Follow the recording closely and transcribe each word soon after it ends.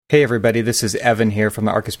Hey everybody, this is Evan here from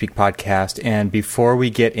the Archispeak podcast, and before we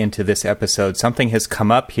get into this episode, something has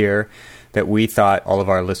come up here that we thought all of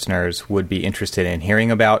our listeners would be interested in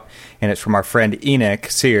hearing about, and it's from our friend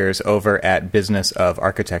Enoch Sears over at Business of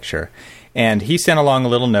Architecture. And he sent along a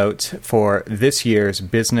little note for this year's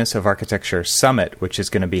Business of Architecture Summit, which is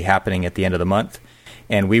going to be happening at the end of the month,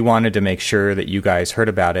 and we wanted to make sure that you guys heard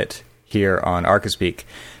about it here on Archispeak.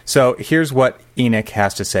 So here's what Enoch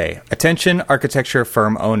has to say. Attention architecture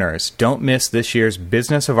firm owners, don't miss this year's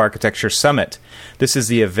Business of Architecture Summit. This is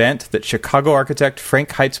the event that Chicago architect Frank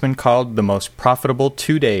Heitzman called the most profitable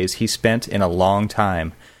 2 days he spent in a long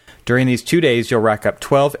time. During these 2 days, you'll rack up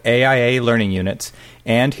 12 AIA learning units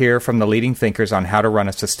and hear from the leading thinkers on how to run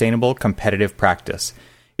a sustainable, competitive practice.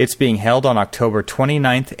 It's being held on October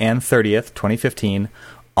 29th and 30th, 2015,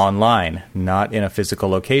 online, not in a physical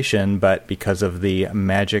location, but because of the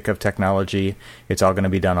magic of technology, it's all going to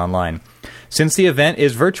be done online. Since the event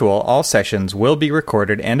is virtual, all sessions will be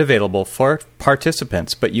recorded and available for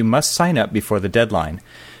participants, but you must sign up before the deadline.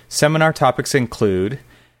 Seminar topics include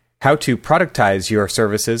how to productize your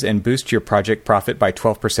services and boost your project profit by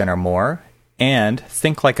 12% or more, and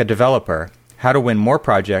think like a developer, how to win more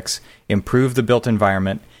projects, improve the built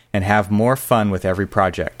environment, and have more fun with every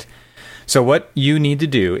project. So what you need to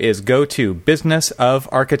do is go to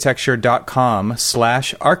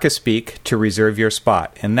businessofarchitecture.com/Archispeak to reserve your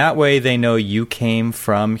spot. And that way they know you came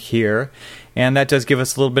from here. And that does give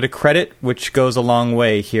us a little bit of credit, which goes a long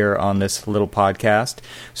way here on this little podcast.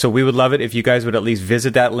 So we would love it if you guys would at least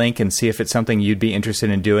visit that link and see if it's something you'd be interested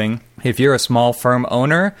in doing. If you're a small firm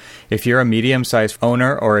owner, if you're a medium-sized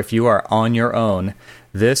owner, or if you are on your own,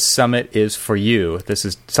 this summit is for you. This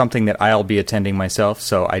is something that I'll be attending myself,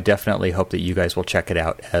 so I definitely hope that you guys will check it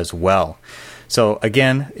out as well. So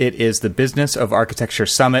again, it is the Business of Architecture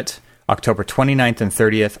Summit, October 29th and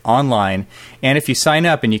 30th, online. And if you sign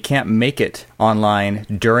up and you can't make it online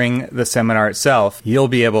during the seminar itself, you'll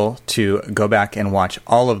be able to go back and watch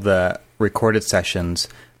all of the recorded sessions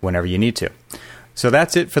whenever you need to. So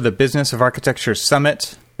that's it for the Business of Architecture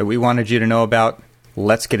Summit that we wanted you to know about.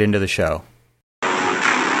 Let's get into the show.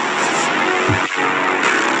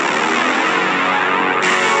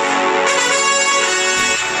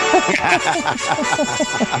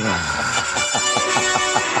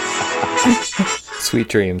 Sweet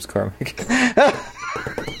dreams, Cormac.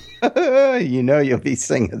 You know you'll be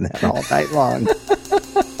singing that all night long.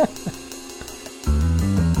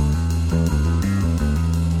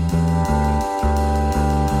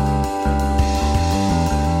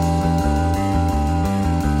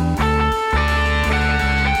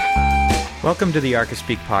 Welcome to the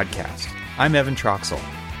Archispeak podcast. I'm Evan Troxel.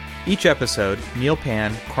 Each episode, Neil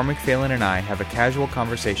Pan, Cormac Phelan, and I have a casual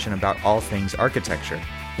conversation about all things architecture,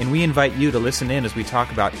 and we invite you to listen in as we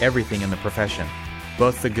talk about everything in the profession,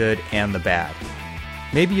 both the good and the bad.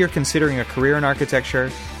 Maybe you're considering a career in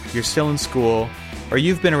architecture, you're still in school, or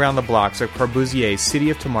you've been around the blocks of Corbusier's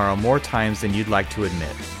City of Tomorrow more times than you'd like to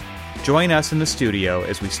admit. Join us in the studio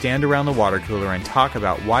as we stand around the water cooler and talk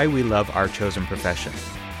about why we love our chosen profession.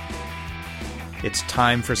 It's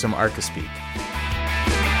time for some Archispeak.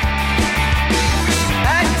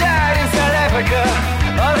 Africa,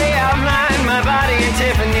 all the outline, my body in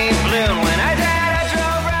Tiffany blue. When I died, I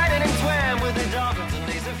drove right in and swam with the dolphins and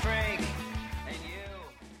Lisa Frank. And you.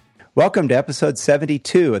 Welcome to episode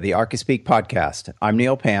 72 of the Archispeak podcast. I'm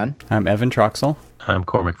Neil Pan. I'm Evan Troxel. I'm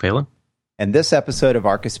Cormac Phelan. And this episode of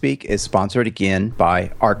Archispeak is sponsored again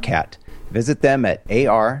by ARCAT. Visit them at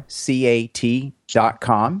arcat.com,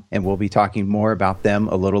 and we'll be talking more about them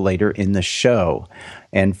a little later in the show.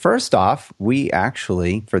 And first off, we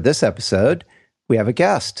actually, for this episode, we have a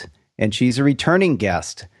guest, and she's a returning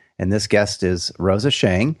guest. And this guest is Rosa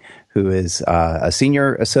Sheng, who is a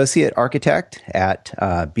senior associate architect at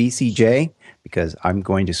BCJ, because I'm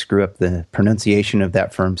going to screw up the pronunciation of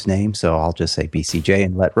that firm's name, so I'll just say BCJ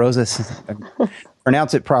and let Rosa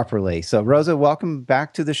pronounce it properly. So Rosa, welcome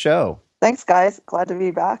back to the show. Thanks, guys. Glad to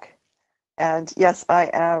be back. And yes,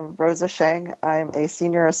 I am Rosa Sheng. I'm a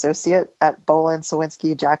senior associate at Boland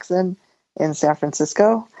Sawinski Jackson in San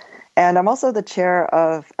Francisco. And I'm also the chair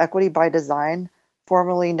of Equity by Design,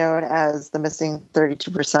 formerly known as the Missing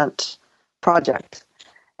 32% Project.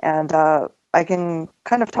 And I can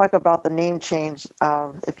kind of talk about the name change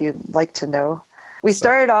if you'd like to know. We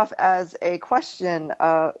started off as a question,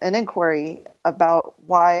 an inquiry about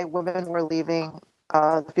why women were leaving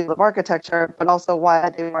the field of architecture, but also why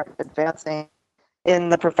they weren't advancing in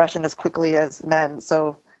the profession as quickly as men.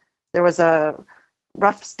 So there was a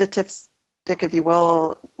rough statistic, if you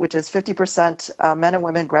will, which is 50% men and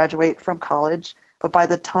women graduate from college, but by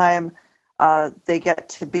the time they get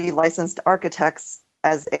to be licensed architects,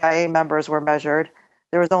 as AIA members were measured,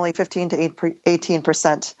 there was only 15 to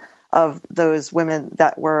 18% of those women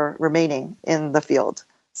that were remaining in the field.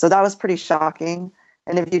 So that was pretty shocking.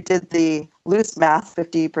 And if you did the loose math,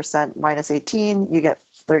 50% minus 18, you get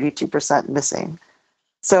 32% missing.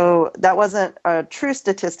 So that wasn't a true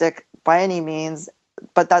statistic by any means,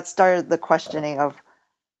 but that started the questioning of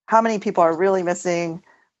how many people are really missing,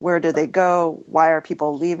 where did they go, why are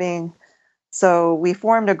people leaving? So we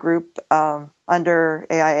formed a group under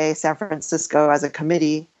AIA San Francisco as a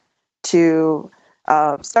committee to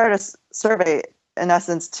start a survey, in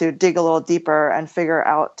essence, to dig a little deeper and figure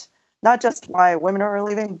out not just why women are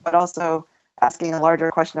leaving, but also asking a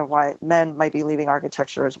larger question of why men might be leaving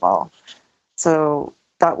architecture as well. So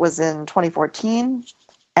that was in 2014,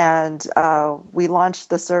 and we launched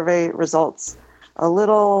the survey results a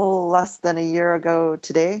little less than a year ago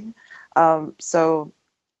today.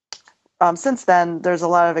 Since then, there's a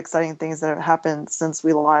lot of exciting things that have happened since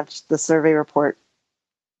we launched the survey report.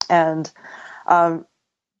 And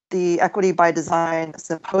the Equity by Design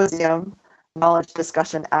Symposium, Knowledge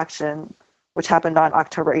Discussion Action, which happened on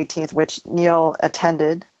October 18th, which Neil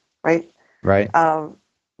attended, right? Right.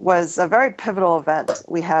 Was a very pivotal event.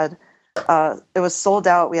 We had, it was sold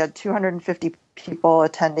out. We had 250 people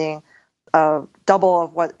attending, double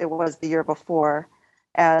of what it was the year before.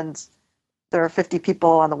 And there are 50 people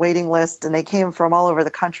on the waiting list, and they came from all over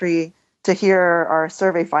the country to hear our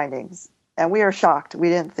survey findings. And we are shocked. We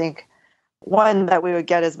didn't think, one, that we would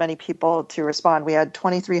get as many people to respond. We had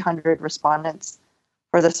 2,300 respondents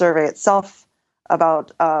for the survey itself,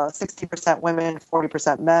 about 60% women,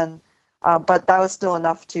 40% men. But that was still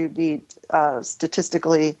enough to be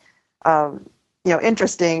statistically,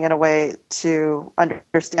 interesting in a way to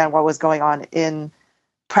understand what was going on in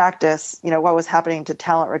practice, what was happening to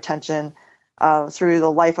talent retention through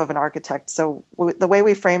the life of an architect. So the way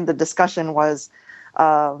we framed the discussion was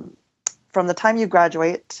from the time you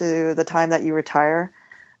graduate to the time that you retire,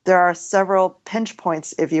 there are several pinch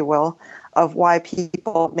points, if you will, of why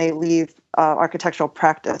people may leave architectural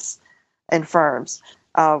practice in firms.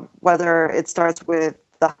 Whether it starts with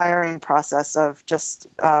the hiring process of just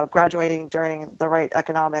graduating during the right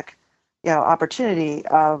economic, opportunity,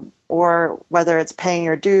 or whether it's paying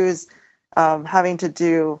your dues, having to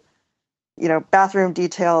do, bathroom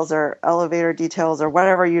details or elevator details or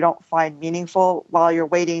whatever you don't find meaningful while you're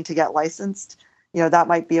waiting to get licensed. That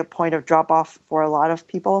might be a point of drop off for a lot of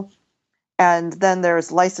people. And then there's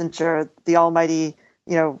licensure, the almighty,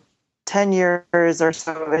 10 years or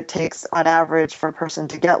so it takes on average for a person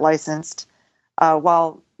to get licensed.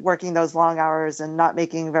 While working those long hours and not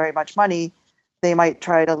making very much money, they might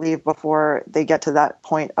try to leave before they get to that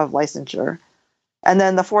point of licensure. And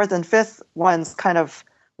then the fourth and fifth ones kind of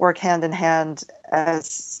work hand in hand as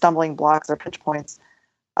stumbling blocks or pinch points.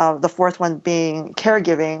 The fourth one being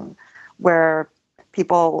caregiving, where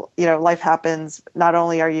people, life happens. Not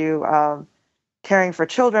only are you caring for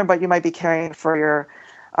children, but you might be caring for your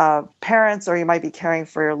parents, or you might be caring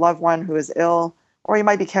for your loved one who is ill, or you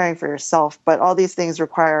might be caring for yourself. But all these things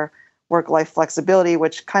require work-life flexibility,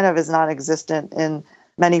 which kind of is non-existent in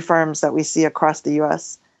many firms that we see across the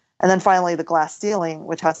U.S. And then finally, the glass ceiling,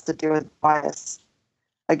 which has to do with bias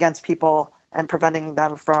against people and preventing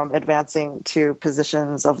them from advancing to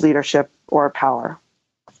positions of leadership or power.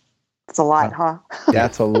 It's a lot, huh?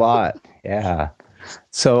 That's a lot. Yeah.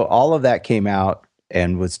 So all of that came out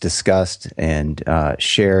and was discussed and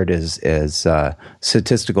shared as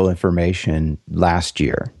statistical information last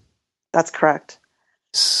year. That's correct.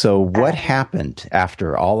 So what happened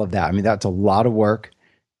after all of that? I mean, that's a lot of work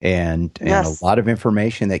and Yes. a lot of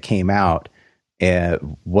information that came out.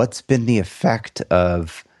 What's been the effect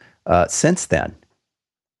of since then?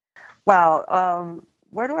 Wow.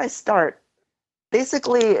 Where do I start?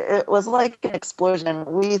 Basically, it was like an explosion.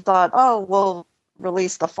 We thought, oh, we'll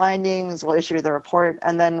release the findings, we'll issue the report,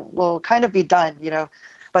 and then we'll kind of be done,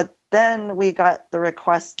 But then we got the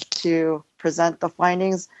request to present the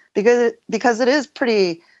findings because it is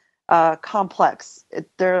pretty complex.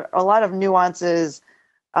 There are a lot of nuances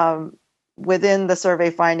within the survey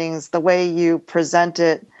findings. The way you present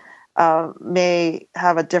it may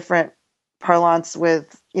have a different parlance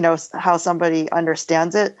with, how somebody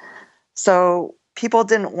understands it. So people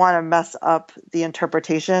didn't want to mess up the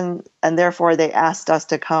interpretation, and therefore they asked us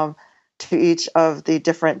to come to each of the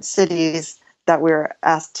different cities that we were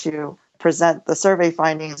asked to present the survey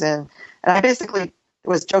findings in. And I basically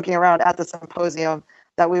was joking around at the symposium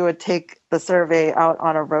that we would take the survey out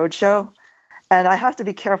on a roadshow. And I have to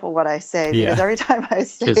be careful what I say, because every time I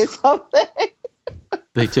say something,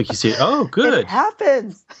 they took you see, oh, good. It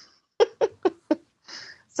happens.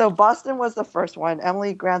 So Boston was the first one.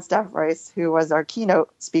 Emily Grandstaff Rice, who was our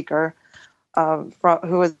keynote speaker, who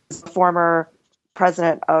was the former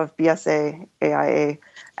president of BSA AIA,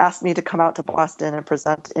 asked me to come out to Boston and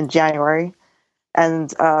present in January. And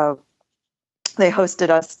they hosted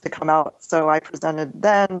us to come out. So I presented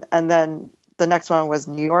then, and then the next one was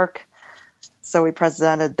New York. So we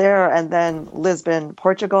presented there, and then Lisbon,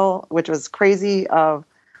 Portugal, which was crazy. Our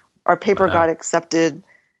paper got accepted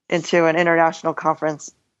into an international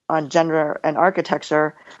conference on gender and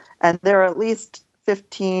architecture, and there are at least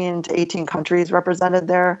 15 to 18 countries represented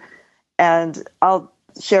there. And I'll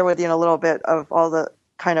share with you in a little bit of all the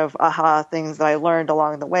kind of aha things that I learned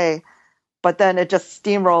along the way. But then it just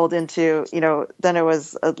steamrolled into, then it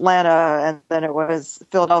was Atlanta, and then it was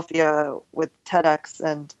Philadelphia with TEDx,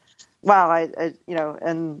 and wow,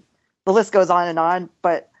 and the list goes on,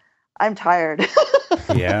 but I'm tired.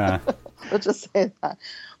 Yeah. Let's just say that.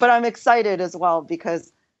 But I'm excited as well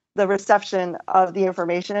because the reception of the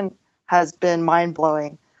information has been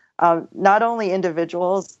mind-blowing. Not only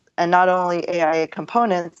individuals and not only AIA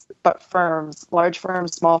components, but firms, large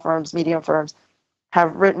firms, small firms, medium firms,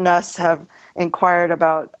 have written us, have inquired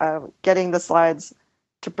about getting the slides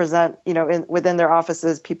to present, within their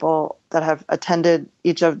offices. People that have attended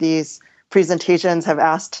each of these presentations have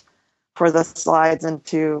asked for the slides and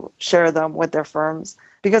to share them with their firms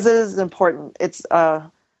because it is important. It's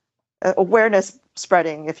awareness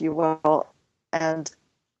spreading, if you will. And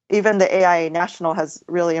even the AIA National has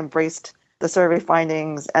really embraced the survey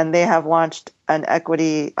findings, and they have launched an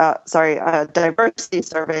diversity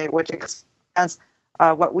survey, which expands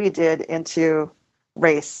what we did into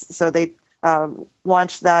race. So they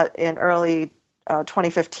launched that in early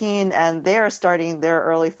 2015, and they are starting their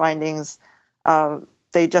early findings.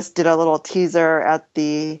 They just did a little teaser at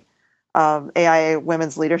the AIA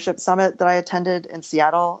Women's Leadership Summit that I attended in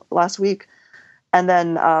Seattle last week. And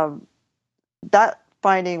then that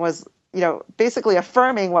finding was, basically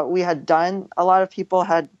affirming what we had done. A lot of people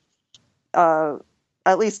had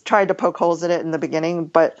at least tried to poke holes in it in the beginning,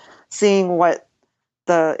 but seeing what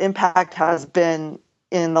the impact has been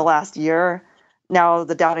in the last year, now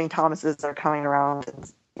the doubting Thomases are coming around.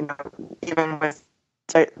 And, even with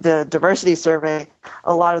the diversity survey,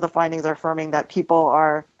 a lot of the findings are affirming that people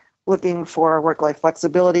are looking for work-life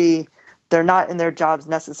flexibility. They're not in their jobs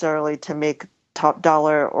necessarily to make top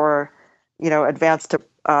dollar or, advance to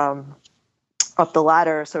up the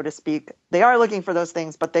ladder, so to speak. They are looking for those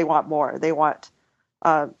things, but they want more. They want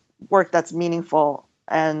work that's meaningful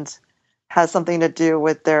and has something to do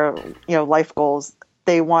with their, life goals.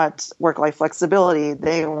 They want work-life flexibility.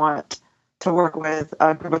 They want to work with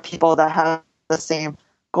a group of people that have the same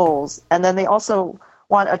goals. And then they also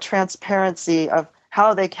want a transparency of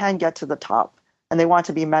how they can get to the top, and they want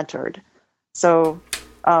to be mentored. So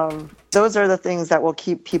those are the things that will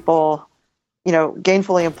keep people,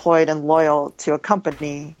 gainfully employed and loyal to a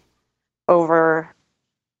company over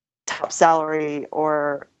top salary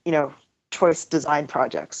or, choice design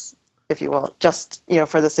projects, if you will, just,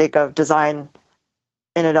 for the sake of design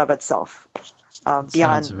in and of itself,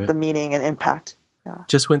 beyond the meaning and impact. Yeah.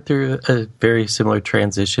 Just went through a very similar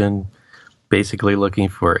transition, basically looking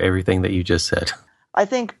for everything that you just said. I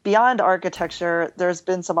think beyond architecture, there's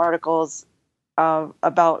been some articles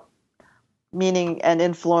about meaning and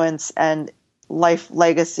influence and life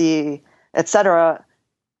legacy, etc.,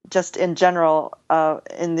 just in general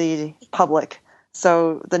in the public.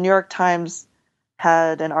 So the New York Times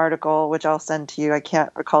had an article, which I'll send to you. I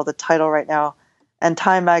can't recall the title right now. And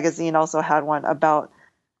Time Magazine also had one about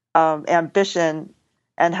ambition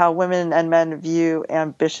and how women and men view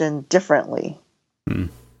ambition differently.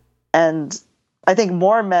 And I think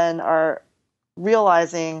more men are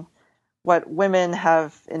realizing what women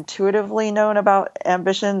have intuitively known about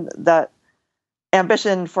ambition, that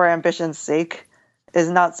ambition for ambition's sake is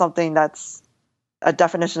not something that's a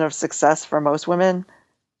definition of success for most women.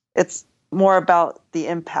 It's more about the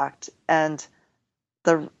impact and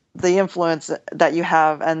the influence that you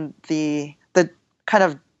have and the kind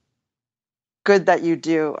of good that you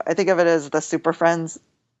do. I think of it as the Super Friends,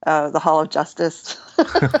 the Hall of Justice.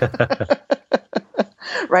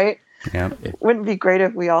 Right? Yeah. Wouldn't it be great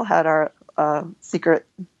if we all had our secret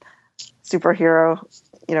superhero,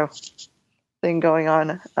 thing going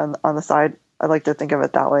on the side? I like to think of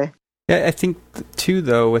it that way. Yeah, I think too,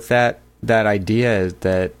 though, with that idea is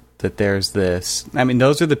that there's this. I mean,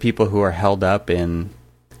 those are the people who are held up in,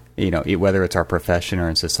 whether it's our profession or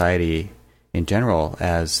in society in general,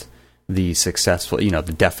 as the successful,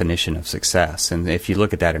 the definition of success. And if you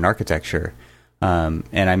look at that in architecture, and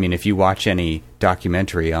I mean, if you watch any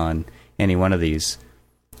documentary on any one of these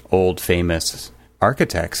old famous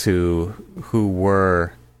architects who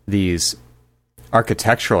were these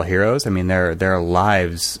architectural heroes. I mean, their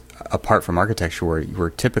lives apart from architecture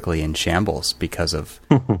were typically in shambles because of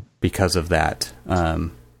that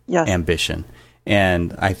Yes. ambition.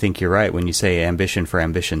 And I think you're right when you say ambition for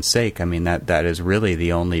ambition's sake. I mean, that is really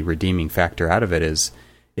the only redeeming factor out of it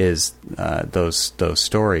is those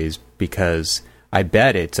stories, because I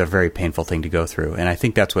bet it's a very painful thing to go through. And I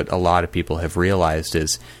think that's what a lot of people have realized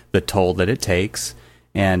is the toll that it takes.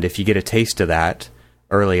 And if you get a taste of that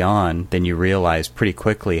early on, then you realize pretty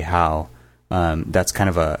quickly how that's kind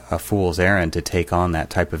of a fool's errand to take on that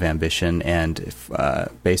type of ambition and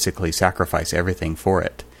basically sacrifice everything for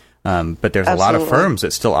it. But there's a lot of firms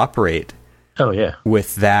that still operate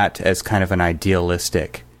with that as kind of an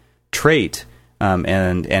idealistic trait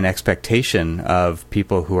and expectation of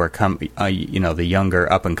people who are the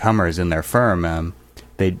younger up and comers in their firm.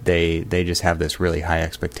 They just have this really high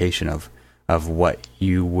expectation of what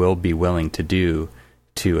you will be willing to do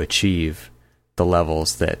to achieve the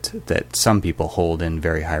levels that some people hold in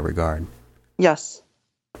very high regard. Yes,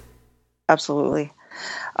 absolutely.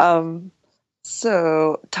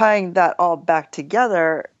 So tying that all back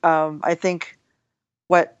together, I think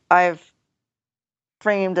what I've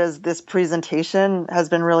framed as this presentation has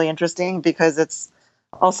been really interesting because it's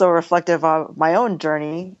also reflective of my own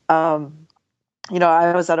journey. I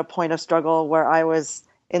was at a point of struggle where I was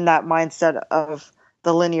in that mindset of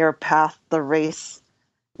the linear path, the race,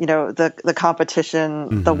 the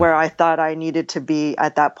competition, the where I thought I needed to be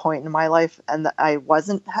at that point in my life, and that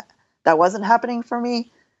wasn't happening for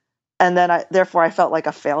me. And then therefore I felt like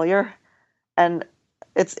a failure. And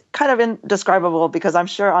it's kind of indescribable because I'm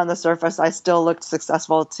sure on the surface I still looked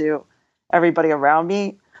successful to everybody around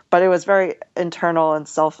me, but it was very internal and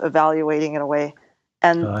self-evaluating in a way.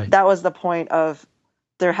 And that was the point of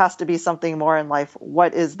there has to be something more in life.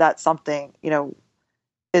 What is that something?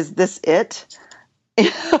 Is this it?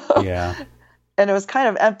 Yeah. And it was kind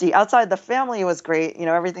of empty. Outside the family was great.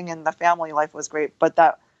 Everything in the family life was great, but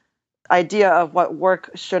that idea of what work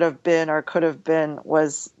should have been or could have been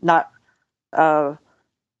was not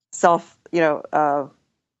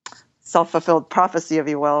self-fulfilled prophecy, if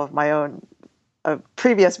you will, of my own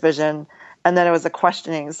previous vision. And then it was a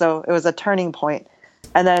questioning. So it was a turning point.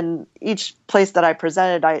 And then each place that I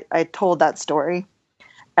presented, I told that story.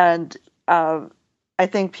 And I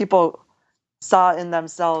think people saw in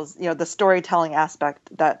themselves, the storytelling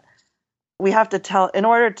aspect that we have to tell in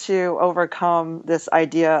order to overcome this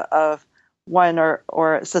idea of one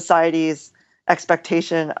or society's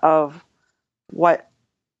expectation of what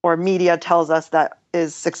or media tells us that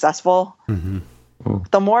is successful. Mm-hmm.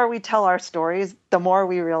 The more we tell our stories, the more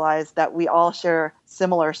we realize that we all share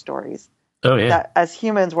similar stories. Oh, yeah. That as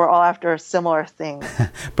humans, we're all after similar things.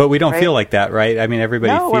 But we don't feel like that, right? I mean,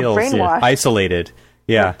 everybody feels isolated.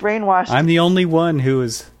 Yeah. We're brainwashed. I'm the only one who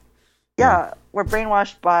is... Yeah, we're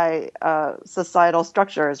brainwashed by societal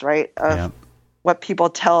structures, right? Of what people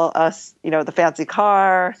tell us, the fancy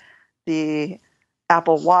car, the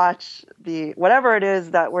Apple Watch, the whatever it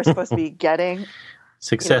is that we're supposed to be getting.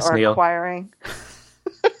 Success, or Neil. Acquiring.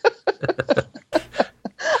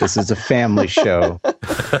 This is a family show,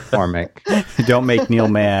 Cormac. Don't make Neil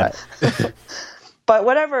mad. But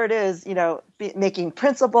whatever it is, making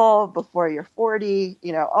principal before you're 40,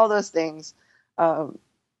 all those things,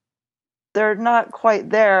 they're not quite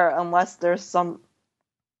there unless there's some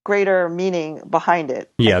greater meaning behind it.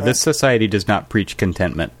 Yeah, this society does not preach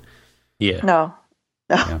contentment. Yeah. No.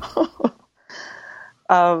 Yeah.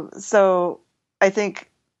 So I think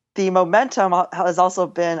the momentum has also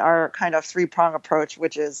been our kind of three-prong approach,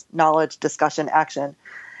 which is knowledge, discussion, action.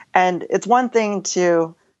 And it's one thing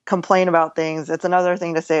to complain about things. It's another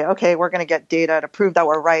thing to say, okay, we're going to get data to prove that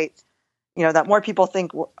we're right, that more people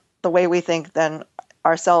think the way we think than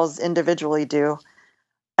ourselves individually do.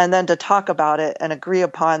 And then to talk about it and agree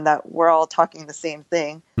upon that we're all talking the same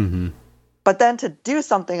thing. Mm-hmm. But then to do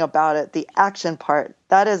something about it, the action part,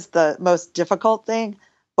 that is the most difficult thing.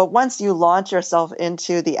 But once you launch yourself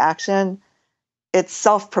into the action, it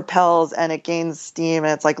self-propels and it gains steam,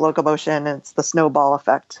 and it's like locomotion, and it's the snowball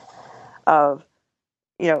effect of,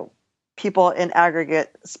 people in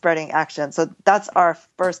aggregate spreading action. So that's our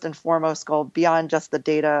first and foremost goal beyond just the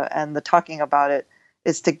data and the talking about it,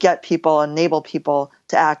 is to get people, enable people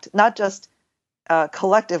to act, not just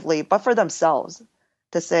collectively, but for themselves,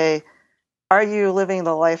 to say, are you living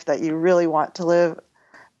the life that you really want to live?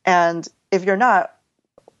 And if you're not,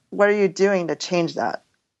 what are you doing to change that?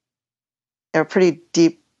 Pretty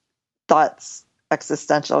deep thoughts,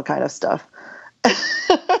 existential kind of stuff.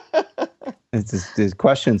 It's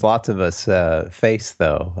questions lots of us face,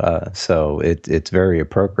 though, so it's very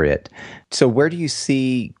appropriate. So where do you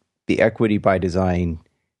see the Equity by Design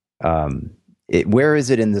Where is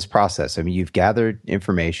it in this process? I mean, you've gathered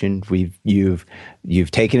information.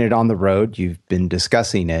 You've taken it on the road. You've been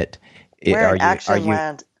discussing it. We're in action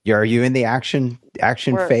land. Are you in the action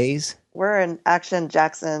phase? We're in action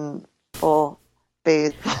Jackson full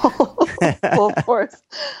phase, full force.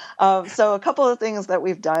 So a couple of things that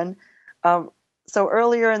we've done. So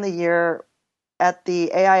earlier in the year at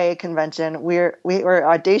the AIA convention, we were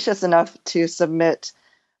audacious enough to submit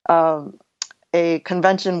a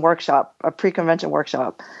convention workshop, a pre-convention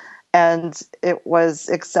workshop, and it was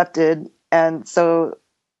accepted. And so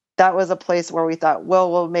that was a place where we thought,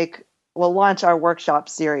 well, we'll launch our workshop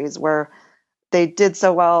series, where they did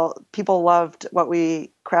so well. People loved what we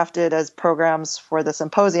crafted as programs for the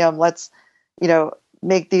symposium. Let's,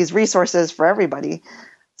 make these resources for everybody.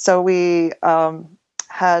 So we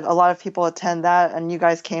had a lot of people attend that, and you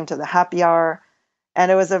guys came to the happy hour. And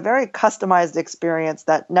it was a very customized experience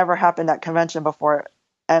that never happened at convention before.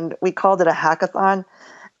 And we called it a hackathon,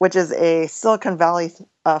 which is a Silicon Valley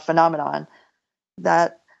phenomenon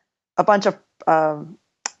that a bunch of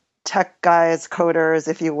tech guys, coders,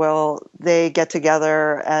 if you will, they get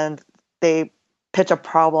together and they pitch a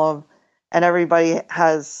problem, and everybody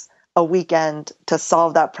has a weekend to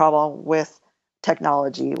solve that problem with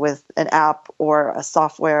technology, with an app or a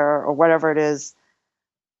software or whatever it is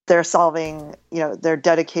they're solving. They're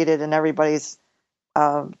dedicated, and everybody's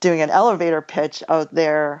doing an elevator pitch of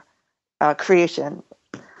their creation.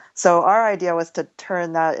 So our idea was to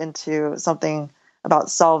turn that into something about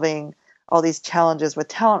solving all these challenges with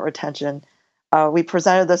talent retention. We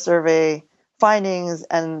presented the survey findings,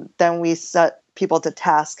 and then we set people to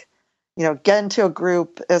task, get into a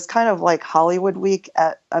group. It was kind of like Hollywood Week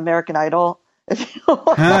at American Idol, if you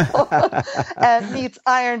will, and meets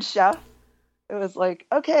Iron Chef. It was like,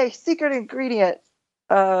 okay, secret ingredient,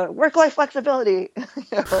 work-life flexibility,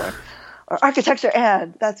 or architecture,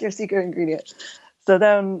 and that's your secret ingredient. So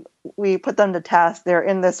then we put them to task. They're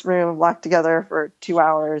in this room locked together for 2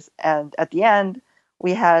 hours. And at the end,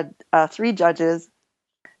 we had 3 judges.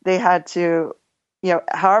 They had to,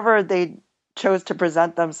 however they chose to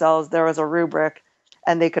present themselves, there was a rubric,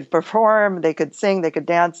 and they could perform, they could sing, they could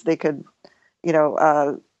dance, they could,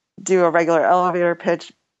 do a regular elevator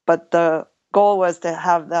pitch. But the goal was to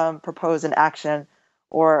have them propose an action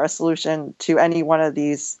or a solution to any one of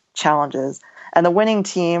these challenges. And the winning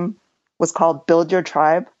team was called Build Your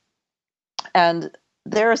Tribe. And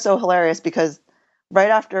they were so hilarious because right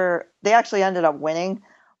after, they actually ended up winning,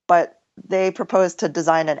 but they proposed to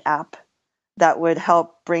design an app that would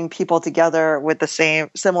help bring people together with the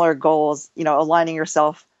similar goals, aligning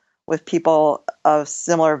yourself with people of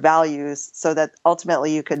similar values so that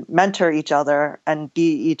ultimately you could mentor each other and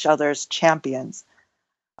be each other's champions.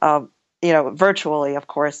 Virtually, of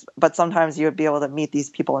course, but sometimes you would be able to meet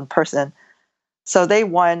these people in person. So they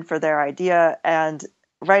won for their idea. And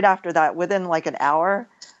right after that, within like an hour,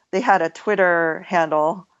 they had a Twitter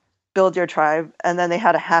handle, Build Your Tribe, and then they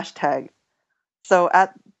had a hashtag. So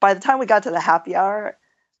by the time we got to the happy hour,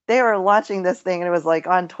 they were launching this thing, and it was like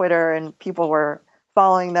on Twitter, and people were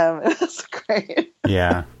following them. It was great.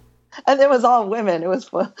 Yeah. And it was all women. It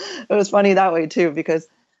was funny that way too, because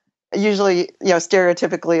usually,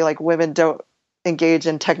 stereotypically, like, women don't engage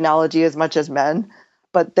in technology as much as men,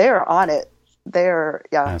 but they're on it. They're,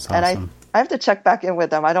 yeah. That's awesome. And I have to check back in with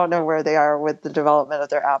them. I don't know where they are with the development of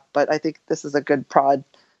their app, but I think this is a good prod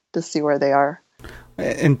to see where they are.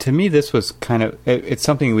 And to me, this was it's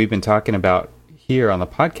something we've been talking about here on the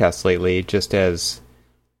podcast lately, just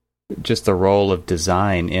the role of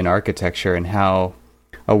design in architecture, and how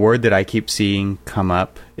a word that I keep seeing come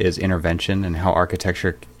up is intervention, and how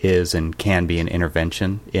architecture is and can be an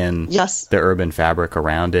intervention in the urban fabric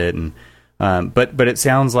around it. And but it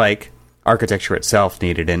sounds like architecture itself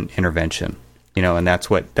needed an intervention, and that's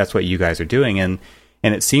what you guys are doing. And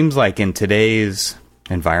it seems like in today's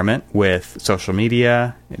environment with social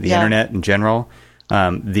media, the internet in general,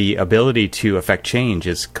 the ability to affect change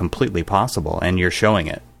is completely possible, and you're showing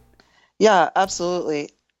it. Yeah,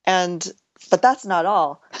 absolutely. But that's not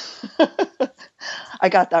all. I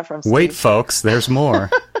got that from Steve. Wait, folks, there's more.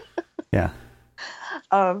 Yeah.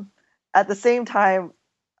 At the same time,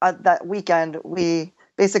 that weekend, we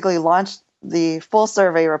basically launched the full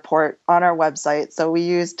survey report on our website. So we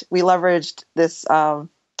leveraged this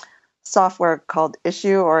software called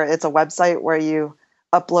Issue, or it's a website where you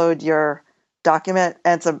upload your document,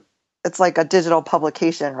 and it's like a digital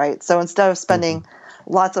publication, right? So instead of spending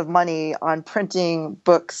lots of money on printing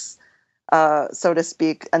books, so to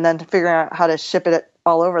speak, and then figuring out how to ship it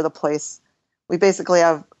all over the place, we basically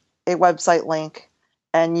have a website link,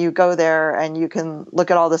 and you go there and you can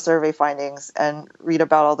look at all the survey findings and read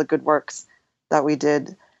about all the good works that we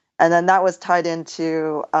did. And then that was tied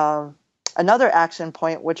into another action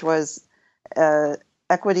point, which was AIA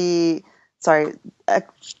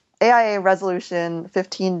Resolution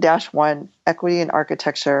 15-1, Equity in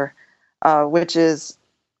Architecture, which is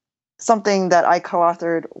something that I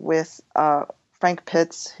co-authored with Frank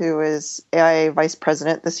Pitts, who is AIA Vice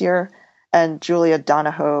President this year, and Julia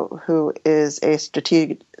Donahoe, who is a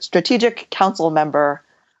strategic council member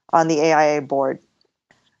on the AIA board.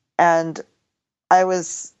 And I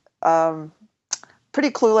was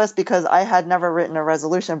pretty clueless because I had never written a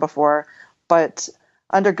resolution before, but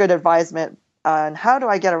under good advisement on how do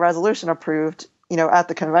I get a resolution approved, at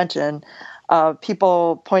the convention,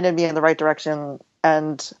 people pointed me in the right direction,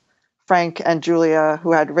 and Frank and Julia,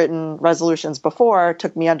 who had written resolutions before,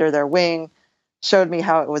 took me under their wing, showed me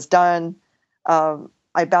how it was done.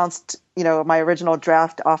 I bounced, my original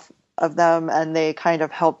draft off of them, and they kind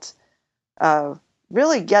of helped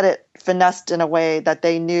really get it finessed in a way that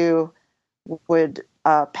they knew would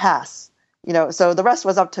pass. So the rest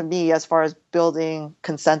was up to me as far as building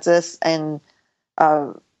consensus and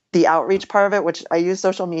the outreach part of it, which I used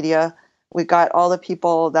social media. We got all the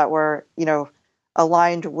people that were,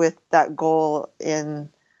 aligned with that goal in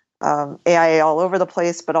AIA all over the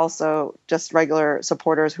place, but also just regular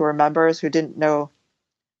supporters who were members who didn't know,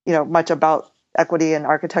 much about equity and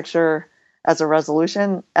architecture as a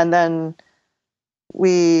resolution. And then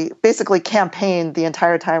we basically campaigned the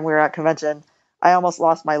entire time we were at convention. I almost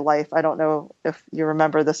lost my life. I don't know if you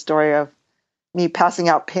remember the story of me passing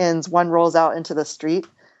out pins. One rolls out into the street,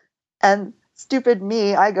 and stupid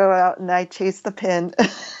me, I go out and I chase the pin.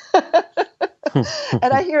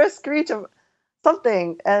 And I hear a screech of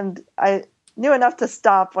something, and I knew enough to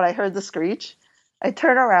stop when I heard the screech. I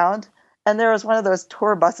turn around, and there was one of those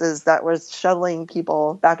tour buses that was shuttling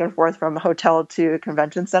people back and forth from hotel to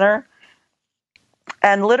convention center.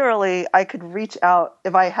 And literally, I could reach out.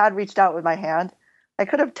 If I had reached out with my hand, I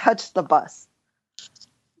could have touched the bus.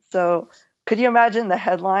 So could you imagine the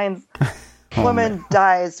headlines? Woman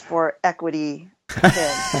dies for equity pin.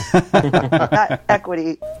 Not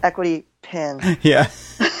equity pin. Yeah.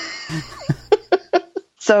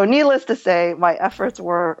 So needless to say, my efforts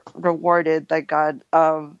were rewarded. Thank God.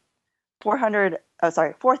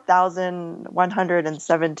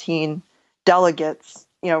 4,117 delegates,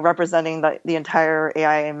 representing the entire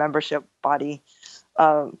AIA membership body,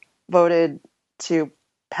 voted to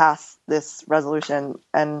pass this resolution.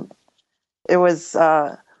 And it was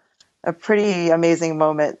a pretty amazing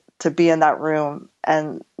moment to be in that room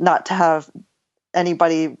and not to have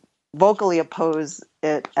anybody vocally oppose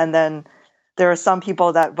it. And then there are some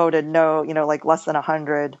people that voted no, like less than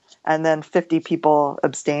 100, and then 50 people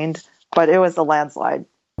abstained, but it was a landslide.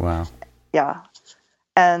 Wow. Yeah.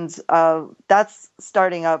 And that's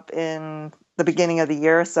starting up in the beginning of the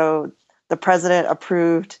year. So the president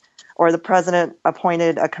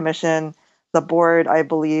appointed a commission. The board, I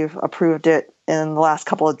believe, approved it in the last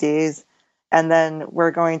couple of days. And then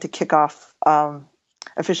we're going to kick off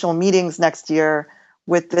official meetings next year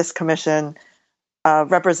with this commission,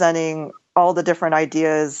 representing all the different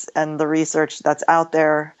ideas and the research that's out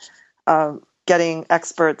there, getting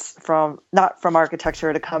experts not from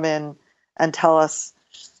architecture to come in and tell us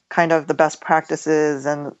kind of the best practices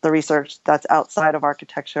and the research that's outside of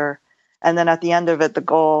architecture. And then at the end of it, the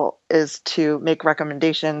goal is to make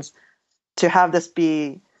recommendations to have this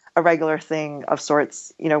be a regular thing of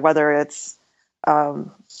sorts, whether it's,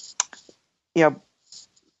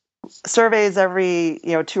 surveys every,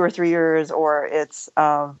 2 or 3 years, or it's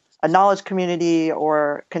a knowledge community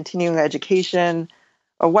or continuing education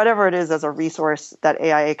or whatever it is as a resource that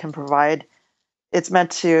AIA can provide. It's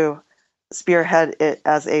meant to spearhead it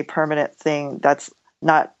as a permanent thing that's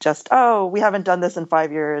not just, oh, we haven't done this in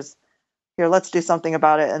 5 years. Here, let's do something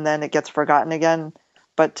about it, and then it gets forgotten again,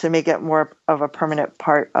 but to make it more of a permanent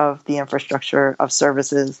part of the infrastructure of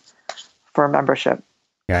services for membership.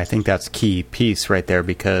 Yeah, I think that's key piece right there,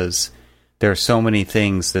 because there are so many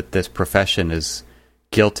things that this profession is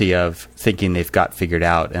guilty of thinking they've got figured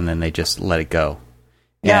out, and then they just let it go.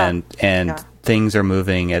 Yeah. And things are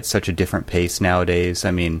moving at such a different pace nowadays.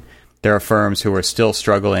 I mean, there are firms who are still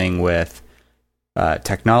struggling with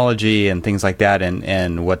technology and things like that,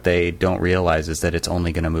 and what they don't realize is that it's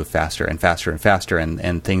only going to move faster and faster and faster,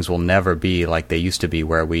 and things will never be like they used to be,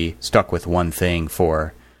 where we stuck with one thing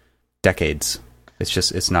for decades.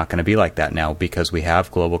 It's not going to be like that now, because we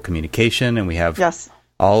have global communication, and we have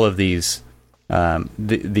all of these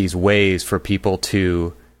these ways for people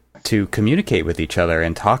to communicate with each other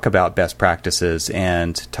and talk about best practices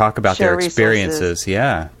and talk about their experiences. Resources.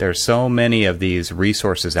 Yeah, there's so many of these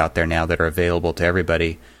resources out there now that are available to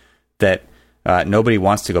everybody that nobody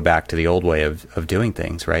wants to go back to the old way of doing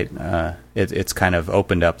things, right? It's kind of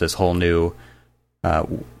opened up this whole new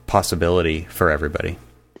possibility for everybody.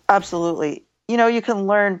 Absolutely. You can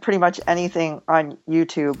learn pretty much anything on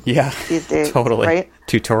YouTube these days. Totally. Right?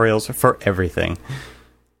 Tutorials for everything.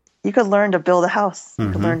 You could learn to build a house.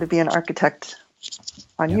 You could learn to be an architect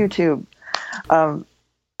on YouTube. Kind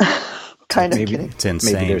of Maybe kidding. It's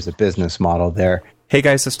insane. Maybe there's a business model there. Hey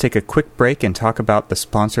guys, let's take a quick break and talk about the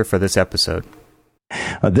sponsor for this episode.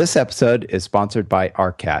 This episode is sponsored by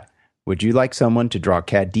ARCAT. Would you like someone to draw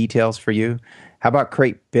CAD details for you? How about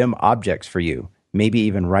create BIM objects for you? Maybe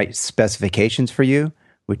even write specifications for you?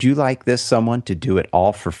 Would you like this someone to do it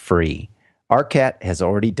all for free? ARCAT has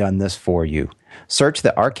already done this for you. Search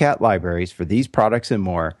the ARCAT libraries for these products and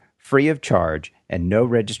more, free of charge and no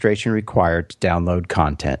registration required to download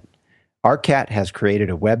content. ARCAT has created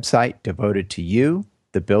a website devoted to you,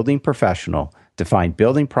 the building professional, to find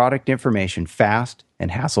building product information fast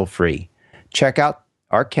and hassle-free. Check out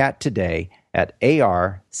ARCAT today at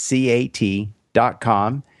arcat.com,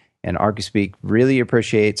 and Archispeak really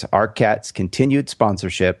appreciates ARCAT's continued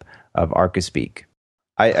sponsorship of Archispeak.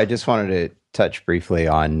 I just wanted to touch briefly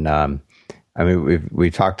on,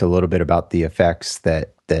 we've talked a little bit about the effects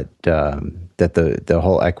that the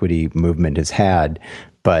whole equity movement has had,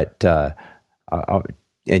 but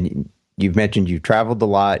and you've mentioned you've traveled a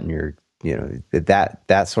lot and you're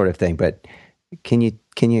that sort of thing. But can you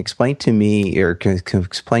explain to me, or can you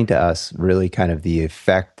explain to us really kind of the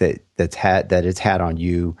effect that it's had on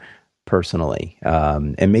you personally,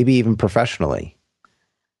 and maybe even professionally?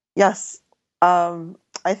 Yes.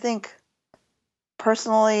 I think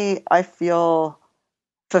personally, I feel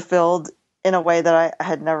fulfilled in a way that I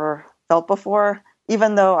had never felt before.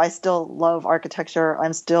 Even though I still love architecture,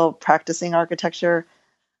 I'm still practicing architecture.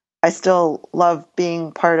 I still love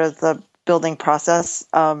being part of the building process,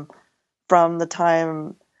 from the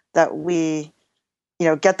time that we,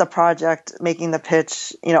 get the project, making the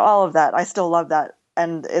pitch, all of that. I still love that.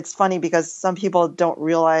 And it's funny because some people don't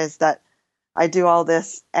realize that I do all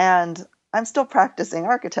this and I'm still practicing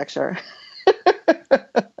architecture.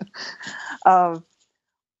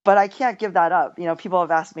 But I can't give that up. People have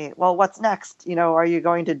asked me, well, what's next? Are you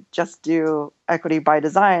going to just do equity by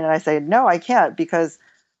design? And I say, no, I can't, because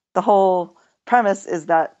the whole premise is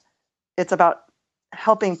that it's about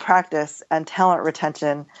helping practice and talent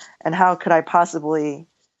retention. And how could I possibly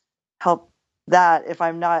help that if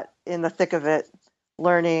I'm not in the thick of it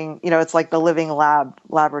learning? It's like the living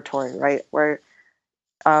laboratory, right? Where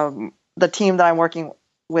the team that I'm working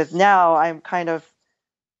with now, I'm kind of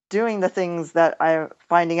doing the things that I'm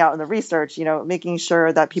finding out in the research, making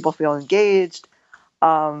sure that people feel engaged.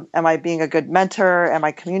 Am I being a good mentor? Am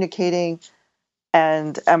I communicating?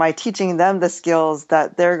 And am I teaching them the skills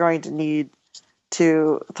that they're going to need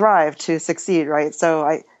to thrive, to succeed, right? So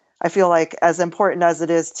I feel like as important as it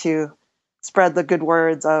is to spread the good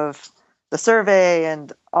words of the survey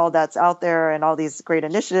and all that's out there and all these great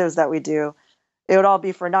initiatives that we do, it would all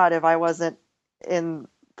be for naught if I wasn't in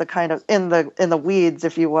the kind of in the weeds,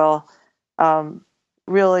 if you will,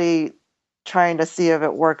 really trying to see if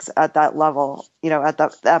it works at that level, at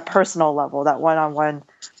that personal level, that one-on-one,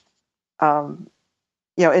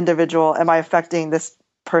 individual. Am I affecting this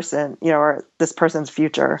person, or this person's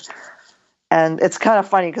future? And it's kind of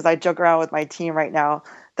funny because I joke around with my team right now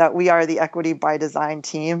that we are the equity by design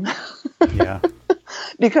team. Yeah.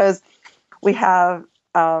 Because we have,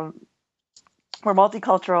 we're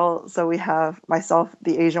multicultural, so we have myself,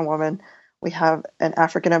 the Asian woman. We have an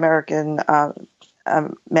African-American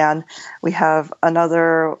man. We have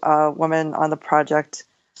another woman on the project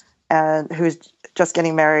and who's just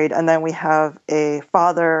getting married. And then we have a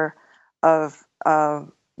father of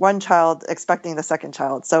one child expecting the second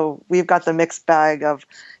child. So we've got the mixed bag of,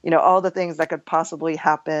 all the things that could possibly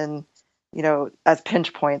happen, as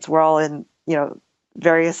pinch points. We're all in,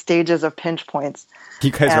 various stages of pinch points.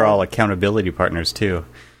 You guys are all accountability partners too.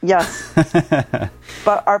 Yes.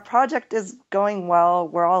 But our project is going well.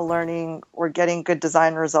 We're all learning. We're getting good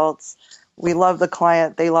design results. We love the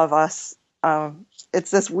client. They love us.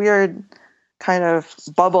 It's this weird kind of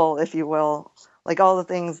bubble, if you will, like all the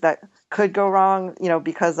things that could go wrong,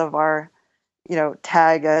 because of our,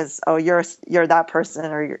 tag as, oh, you're that person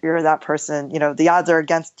or you're that person, the odds are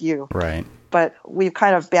against you. Right. But we've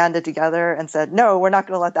kind of banded together and said, no, we're not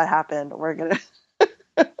going to let that happen. We're going to.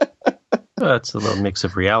 Well, that's a little mix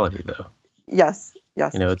of reality, though. Yes.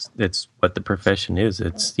 It's what the profession is.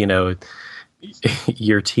 It's,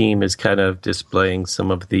 your team is kind of displaying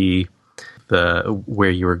some of the where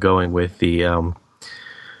you were going with the,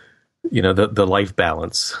 the life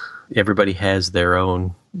balance. Everybody has their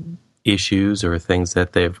own issues or things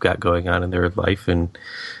that they've got going on in their life, and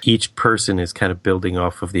each person is kind of building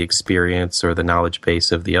off of the experience or the knowledge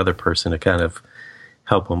base of the other person to kind of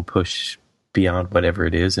help them push beyond whatever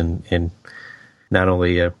it is, and not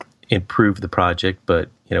only improve the project, but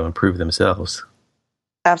improve themselves.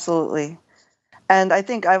 Absolutely. And I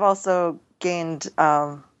think I've also gained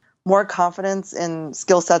more confidence in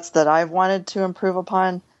skill sets that I've wanted to improve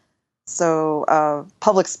upon. So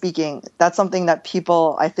public speaking, that's something that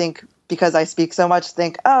people, I think, because I speak so much,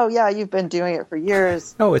 think, oh, yeah, you've been doing it for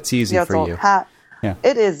years. Oh, it's easy it's for old you. Hat. Yeah.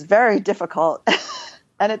 It is very difficult,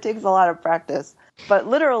 and it takes a lot of practice. But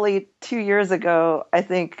literally 2 years ago, I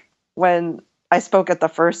think, when I spoke at the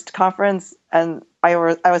first conference, and I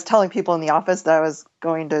was telling people in the office that I was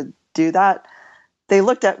going to do that, they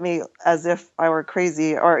looked at me as if I were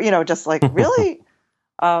crazy, or, just like, really?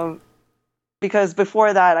 Because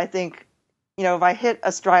before that, I think, if I hit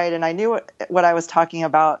a stride and I knew what I was talking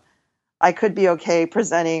about, I could be okay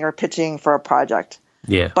presenting or pitching for a project.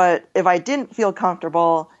 Yeah. But if I didn't feel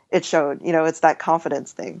comfortable, it showed. It's that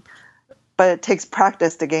confidence thing. But it takes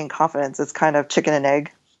practice to gain confidence. It's kind of chicken and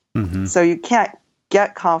egg. Mm-hmm. So you can't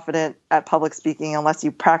get confident at public speaking unless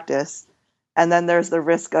you practice. And then there's the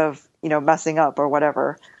risk of, messing up or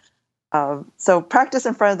whatever. So practice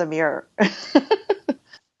in front of the mirror.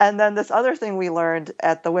 And then this other thing we learned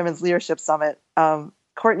at the Women's Leadership Summit,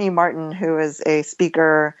 Courtney Martin, who is a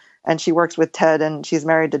speaker, and she works with TED, and she's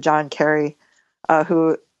married to John Kerry,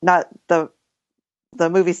 who, not the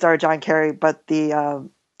movie star John Kerry, but the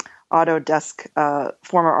Autodesk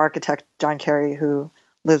former architect John Kerry, who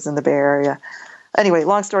lives in the Bay Area. Anyway,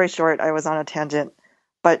 long story short, I was on a tangent,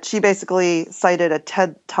 but she basically cited a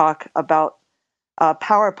TED talk about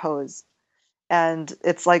power pose. And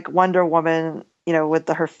it's like Wonder Woman, with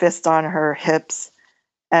her fist on her hips,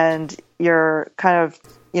 and you're kind of,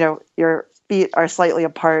 your feet are slightly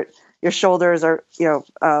apart, your shoulders are,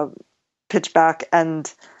 pitched back,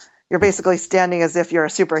 and you're basically standing as if you're a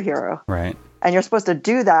superhero. Right. And you're supposed to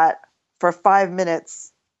do that for 5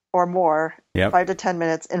 minutes or more, 5 to 10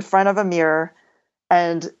 minutes in front of a mirror,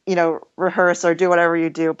 and, rehearse or do whatever you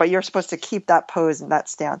do. But you're supposed to keep that pose and that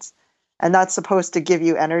stance. And that's supposed to give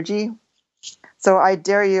you energy. So I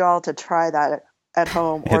dare you all to try that at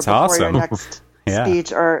home or It's before awesome. your next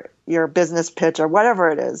speech or your business pitch or whatever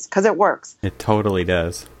it is, because it works. It totally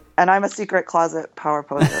does. And I'm a secret closet power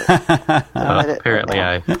poser. Apparently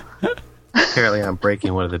I'm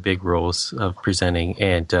breaking one of the big rules of presenting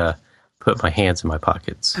and put my hands in my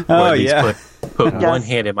pockets. Or Oh, at least yeah. Put Yes. one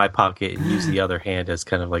hand in my pocket and use the other hand as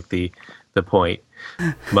kind of like the point.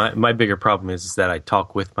 My bigger problem is that I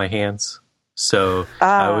talk with my hands. So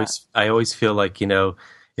I always feel like,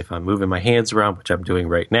 if I'm moving my hands around, which I'm doing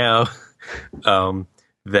right now,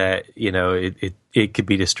 that, it could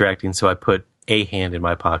be distracting. So I put a hand in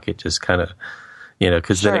my pocket, just kind of,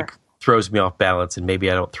 because then it throws me off balance, and maybe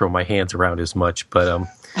I don't throw my hands around as much. But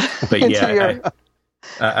yeah,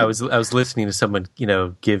 I was listening to someone,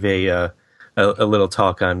 give a little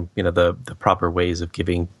talk on, the proper ways of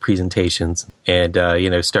giving presentations, and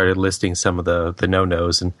started listing some of the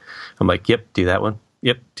no-nos, and I'm like, yep, do that one.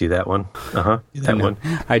 Yep, do that one. That one.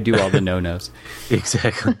 I do all the no-nos.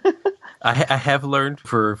 Exactly. I have learned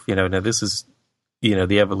now this is,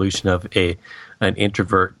 the evolution of an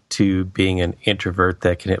introvert to being an introvert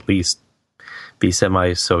that can at least be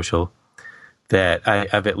semi-social, that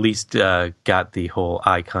I've at least got the whole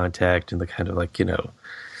eye contact and the kind of like,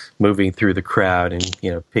 moving through the crowd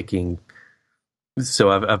and, picking. So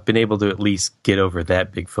I've been able to at least get over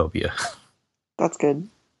that big phobia. That's good.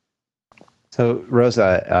 So,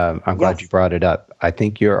 Rosa, I'm glad Yes. you brought it up. I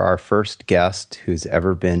think you're our first guest who's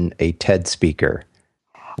ever been a TED speaker.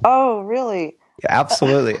 Oh, really?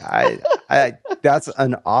 Absolutely. I that's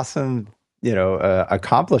an awesome,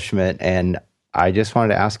 accomplishment. And I just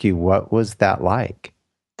wanted to ask you, what was that like?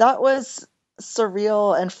 That was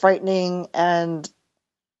surreal and frightening and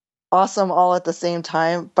awesome all at the same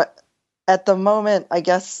time. But at the moment, I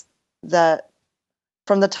guess that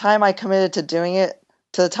from the time I committed to doing it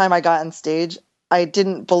to the time I got on stage, I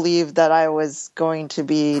didn't believe that I was going to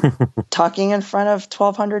be talking in front of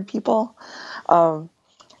 1,200 people.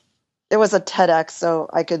 It was a TEDx, so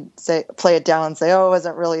I could play it down and say, oh, it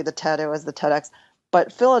wasn't really the TED, it was the TEDx.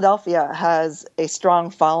 But Philadelphia has a strong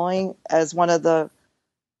following as one of the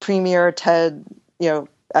premier TED,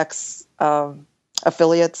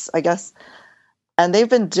 affiliates, I guess. And they've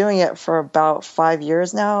been doing it for about 5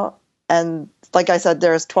 years now. And like I said,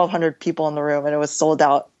 there's 1,200 people in the room, and it was sold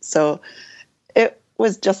out. So it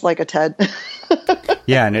was just like a TED.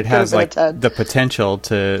 Yeah, and it has like TED. the potential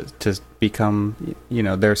to become.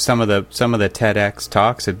 There's some of the TEDx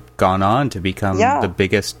talks have gone on to become the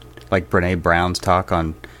biggest like Brene Brown's talk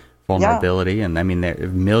on vulnerability, and I mean, there are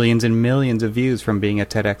millions and millions of views from being a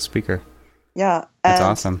TEDx speaker. Yeah, that's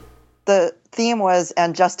awesome. The theme was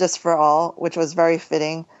 "And Justice for All," which was very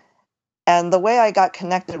fitting. And the way I got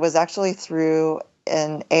connected was actually through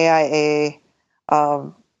an AIA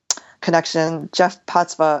connection. Jeff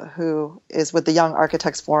Patzva, who is with the Young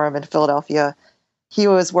Architects Forum in Philadelphia, he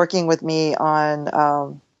was working with me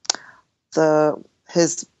on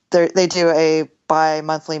they do a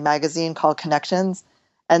bi-monthly magazine called Connections.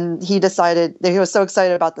 And he decided that he was so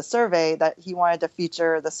excited about the survey that he wanted to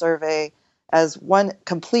feature the survey as one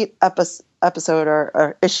complete episode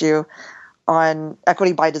or issue on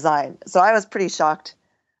equity by design. So I was pretty shocked,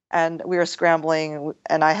 and we were scrambling,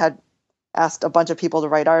 and I had asked a bunch of people to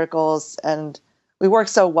write articles, and we worked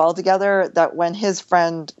so well together that when his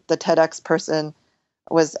friend, the TEDx person,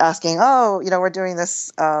 was asking, we're doing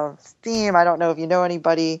this theme, I don't know if you know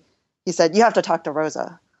anybody, he said, you have to talk to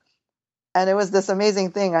Rosa. And it was this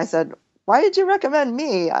amazing thing. I said, why did you recommend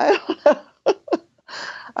me? I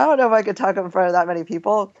don't know if I could talk in front of that many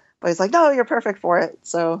people. But he's like, no, you're perfect for it.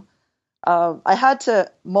 So I had to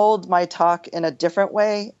mold my talk in a different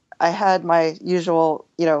way. I had my usual,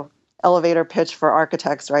 elevator pitch for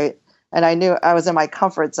architects, right? And I knew I was in my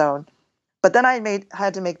comfort zone. But then I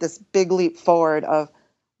had to make this big leap forward of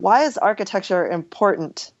why is architecture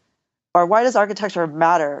important, or why does architecture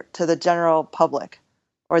matter to the general public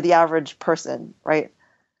or the average person, right?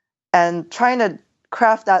 And trying to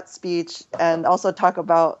craft that speech and also talk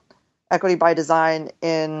about equity by design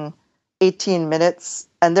in 18 minutes,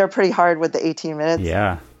 and they're pretty hard with the 18 minutes.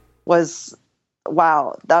 Yeah.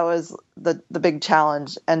 Wow, that was the big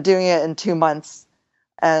challenge, and doing it in 2 months.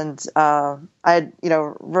 And I had,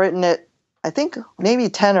 written it, I think maybe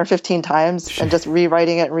 10 or 15 times and just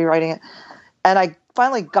rewriting it. And I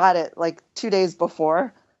finally got it like 2 days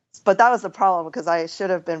before. But that was the problem, because I should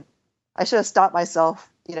have stopped myself,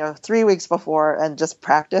 3 weeks before and just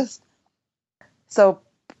practiced. So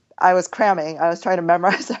I was cramming. I was trying to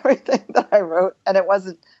memorize everything that I wrote, and it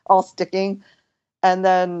wasn't all sticking. And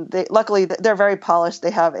then luckily they're very polished.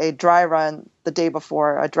 They have a dry run the day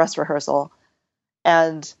before, a dress rehearsal.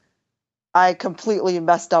 And I completely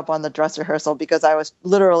messed up on the dress rehearsal because I was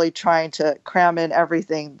literally trying to cram in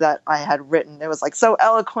everything that I had written. It was like so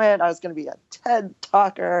eloquent. I was going to be a TED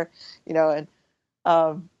talker, and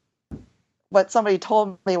what somebody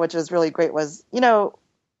told me, which was really great, was,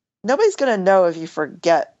 nobody's going to know if you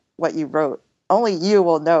forget what you wrote. Only you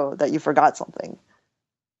will know that you forgot something.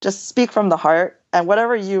 Just speak from the heart, and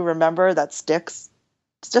whatever you remember that sticks,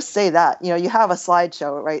 just say that. You have a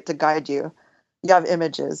slideshow, right, to guide you. You have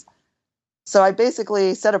images. So I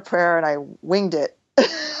basically said a prayer and I winged it.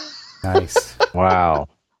 Nice. Wow.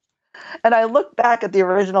 And I looked back at the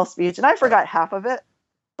original speech and I forgot half of it,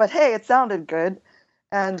 but hey, it sounded good.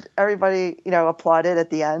 And everybody, applauded at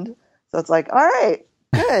the end. So it's like, all right,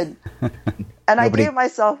 good. And I gave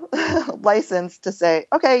myself license to say,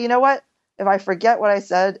 okay, you know what? If I forget what I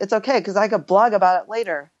said, it's okay, because I could blog about it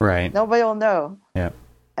later. Right. Nobody will know. Yeah.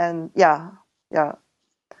 And yeah. It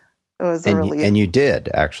was a relief. And you did,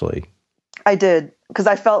 actually. I did, because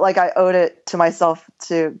I felt like I owed it to myself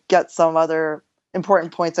to get some other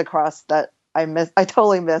important points across that I missed. I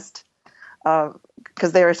totally missed,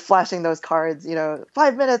 because they were flashing those cards,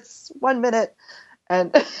 5 minutes, 1 minute.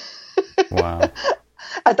 And wow.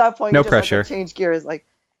 At that point, no you just pressure. have to change gears, like,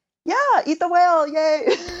 yeah, eat the whale,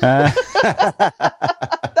 yay. That's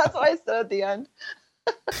what I said at the end.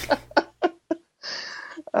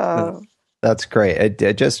 That's great.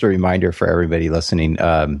 Just a reminder for everybody listening,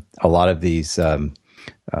 a lot of these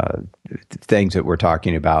things that we're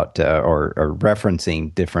talking about or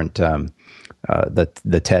referencing different the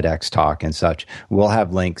TEDx talk and such, we'll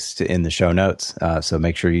have links in the show notes. So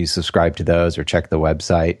make sure you subscribe to those or check the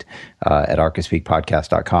website at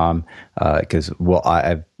archispeakpodcast.com, because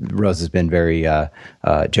Rose has been very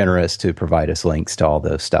generous to provide us links to all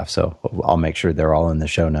those stuff. So I'll make sure they're all in the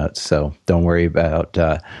show notes. So don't worry about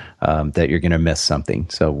that you're going to miss something.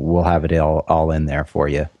 So we'll have it all in there for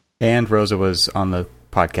you. And Rosa was on the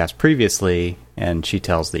podcast previously, and she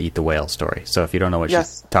tells the Eat the Whale story. So if you don't know what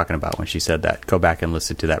she's talking about when she said that, go back and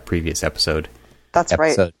listen to that previous episode. That's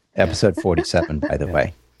right. Episode 47, by the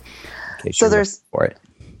way. So there's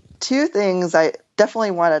two things I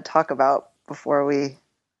definitely want to talk about before we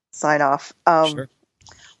sign off. Sure.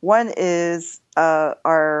 One is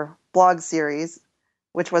our blog series,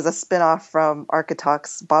 which was a spinoff from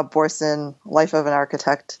Architalks, Bob Borson, Life of an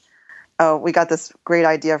Architect. We got this great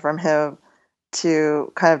idea from him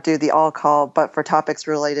to kind of do the all call, but for topics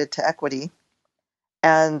related to equity.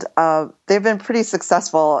 And they've been pretty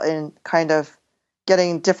successful in kind of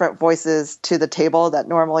getting different voices to the table that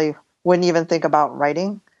normally wouldn't even think about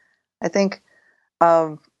writing. I think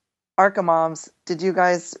Archimoms, did you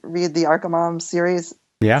guys read the Archimom series?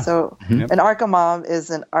 Yeah. So an Archimom is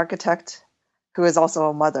an architect who is also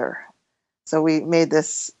a mother. So we made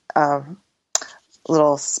this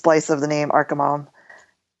little splice of the name Archimom.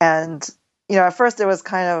 And, at first it was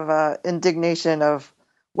kind of indignation of,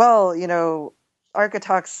 well,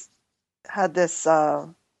 architects had this,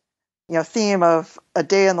 theme of a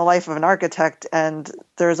day in the life of an architect, and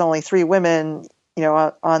there's only 3 women,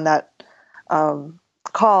 on that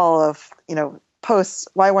call of, posts.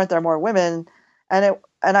 Why weren't there more women? And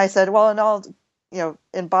I said, well,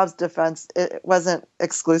 in Bob's defense, it wasn't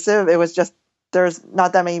exclusive. It was just there's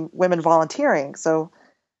not that many women volunteering. So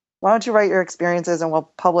why don't you write your experiences and we'll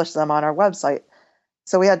publish them on our website?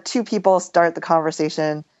 So we had 2 people start the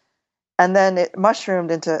conversation, and then it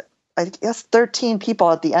mushroomed into, I guess, 13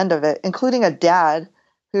 people at the end of it, including a dad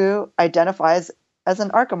who identifies as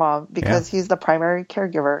an Archimom because he's the primary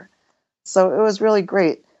caregiver. So it was really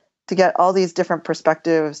great to get all these different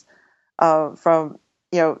perspectives from,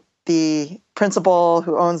 the principal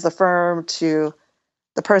who owns the firm to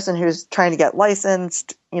the person who's trying to get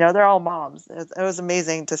licensed. They're all moms. It was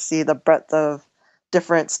amazing to see the breadth of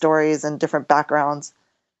different stories and different backgrounds.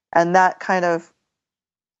 And that kind of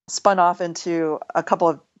spun off into a couple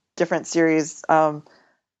of different series.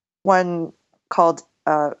 One called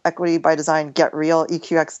Equity by Design Get Real,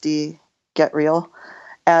 EQXD Get Real.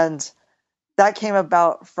 And that came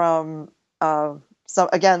about from,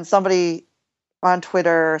 somebody on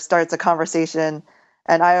Twitter starts a conversation,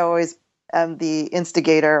 and I always am the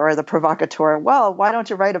instigator or the provocateur. Well, why don't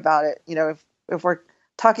you write about it? If we're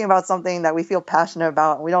talking about something that we feel passionate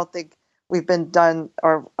about and we don't think we've been done,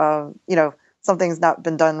 or, something's not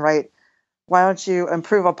been done right, why don't you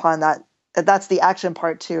improve upon that? That's the action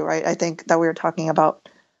part too, right? I think that we were talking about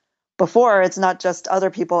before. It's not just other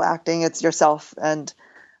people acting, it's yourself. And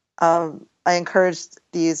I encouraged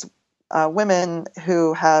these women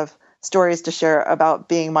who have stories to share about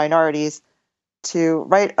being minorities to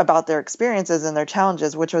write about their experiences and their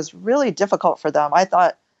challenges, which was really difficult for them. I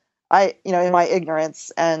thought, in my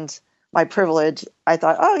ignorance and my privilege, I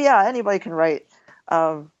thought, oh yeah, anybody can write.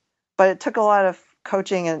 But it took a lot of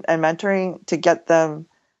coaching and mentoring to get them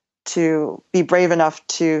to be brave enough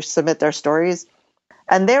to submit their stories.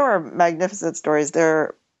 And they were magnificent stories.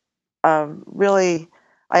 They're really,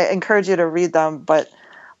 I encourage you to read them, but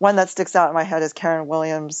one that sticks out in my head is Karen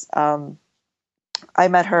Williams. I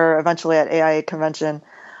met her eventually at AIA convention,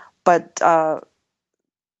 but the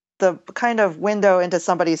kind of window into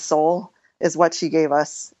somebody's soul is what she gave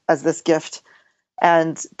us as this gift.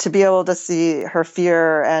 And to be able to see her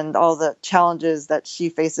fear and all the challenges that she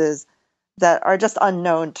faces that are just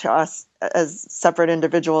unknown to us as separate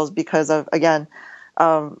individuals because of, again,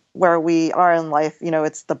 where we are in life.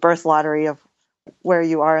 It's the birth lottery of where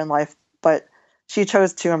you are in life. But she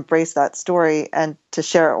chose to embrace that story and to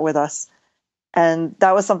share it with us. And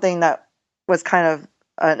that was something that was kind of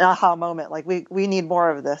an aha moment. Like, we need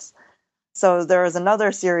more of this. So there was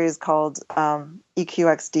another series called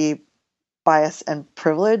EQXD, Bias and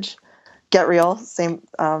Privilege, Get Real, same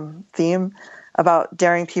theme, about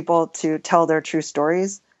daring people to tell their true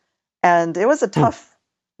stories. And it was a tough,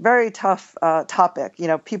 very tough topic.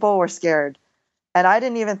 People were scared. And I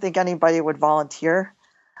didn't even think anybody would volunteer.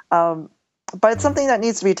 But it's something that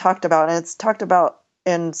needs to be talked about. And it's talked about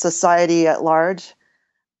in society at large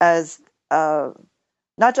as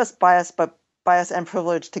not just bias, but bias and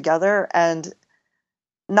privilege together, and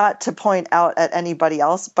not to point out at anybody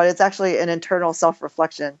else, but it's actually an internal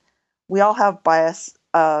self-reflection. We all have bias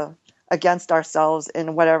against ourselves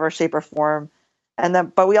in whatever shape or form,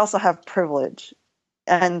 but we also have privilege.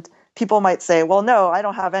 And people might say, well, no, I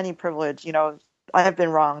don't have any privilege. I have been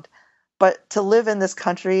wronged. But to live in this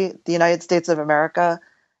country, the United States of America,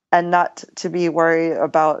 and not to be worried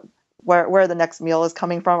about where the next meal is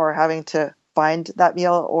coming from, or having to find that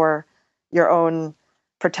meal, or your own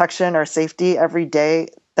protection or safety every day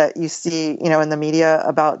that you see, in the media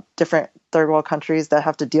about different third world countries that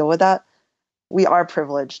have to deal with that. We are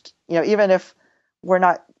privileged, even if we're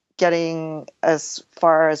not getting as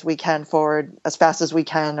far as we can forward, as fast as we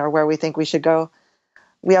can, or where we think we should go.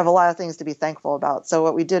 We have a lot of things to be thankful about. So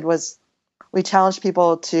what we did was we challenged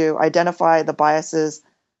people to identify the biases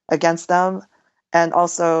against them and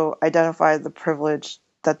also identify the privilege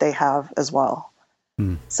that they have as well.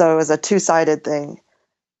 So it was a two-sided thing.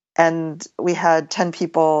 And we had 10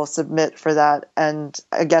 people submit for that. And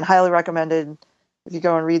again, highly recommended. If you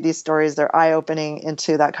go and read these stories, they're eye-opening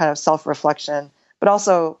into that kind of self-reflection, but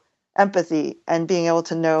also empathy and being able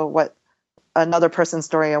to know what another person's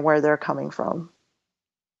story and where they're coming from.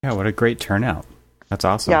 Yeah, what a great turnout. That's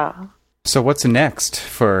awesome. Yeah. So what's next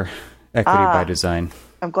for Equity by Design?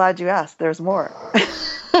 I'm glad you asked. There's more.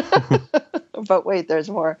 But wait, there's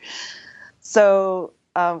more. So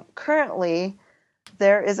currently,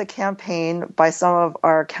 there is a campaign by some of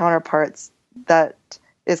our counterparts that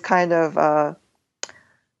is kind of a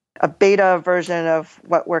beta version of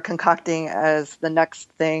what we're concocting as the next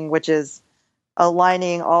thing, which is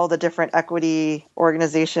aligning all the different equity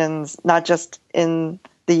organizations, not just in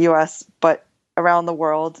the U.S., but around the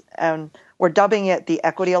world. And we're dubbing it the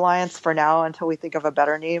Equity Alliance for now until we think of a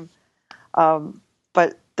better name.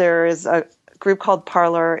 But there is a group called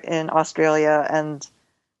Parler in Australia, and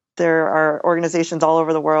there are organizations all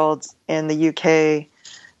over the world, in the UK,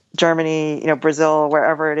 Germany, Brazil,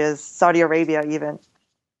 wherever it is, Saudi Arabia even,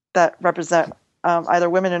 that represent either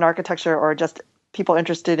women in architecture or just people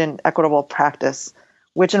interested in equitable practice,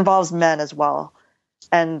 which involves men as well.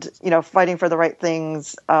 And, fighting for the right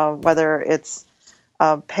things, whether it's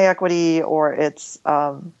pay equity or it's,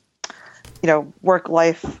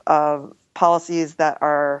 work-life policies that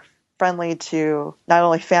are friendly to not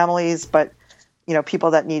only families, but,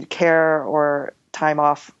 people that need care or time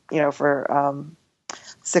off, for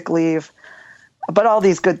sick leave, but all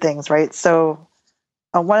these good things, right? So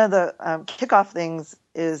one of the kickoff things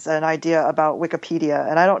is an idea about Wikipedia.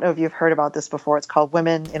 And I don't know if you've heard about this before. It's called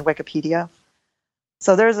Women in Wikipedia.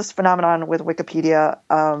 So there's this phenomenon with Wikipedia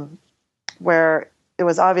where it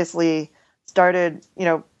was obviously started,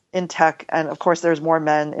 in tech. And of course, there's more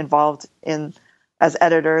men involved as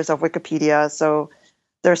editors of Wikipedia. So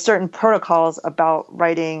there are certain protocols about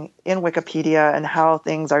writing in Wikipedia and how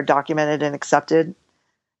things are documented and accepted.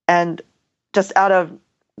 And just out of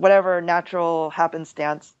whatever natural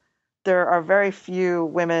happenstance, there are very few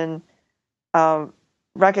women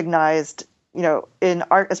recognized, in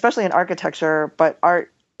art, especially in architecture, but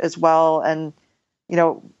art as well. And,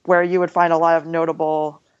 where you would find a lot of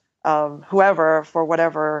notable whoever for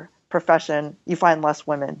whatever profession, you find less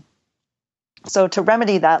women. So to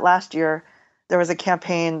remedy that, last year, there was a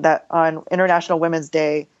campaign that on International Women's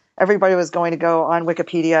Day, everybody was going to go on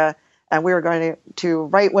Wikipedia and we were going to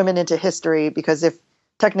write women into history, because if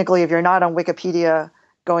you're not on Wikipedia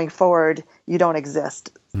going forward, you don't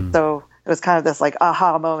exist. So it was kind of this like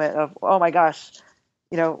aha moment of, oh my gosh,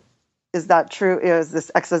 is that true? It was this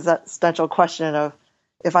existential question of,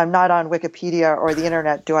 if I'm not on Wikipedia or the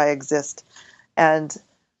internet, do I exist? And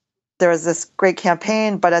there was this great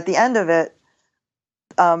campaign, but at the end of it,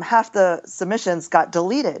 half the submissions got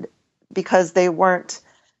deleted because they weren't,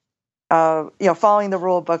 following the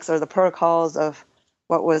rule books or the protocols of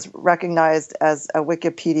what was recognized as a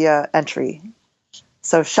Wikipedia entry.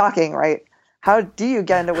 So shocking, right? How do you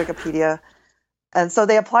get into Wikipedia? And so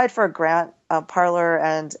they applied for a grant, Parler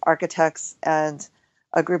and architects and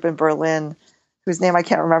a group in Berlin, whose name I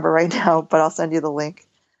can't remember right now, but I'll send you the link.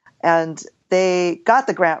 And they got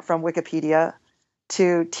the grant from Wikipedia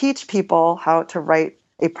to teach people how to write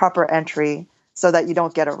a proper entry so that you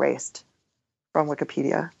don't get erased from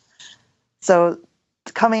Wikipedia. So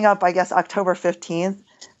coming up, I guess, October 15th,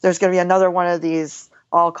 there's going to be another one of these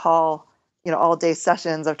all-day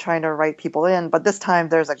sessions of trying to write people in. But this time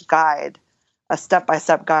there's a guide, a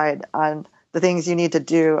step-by-step guide on the things you need to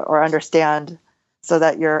do or understand so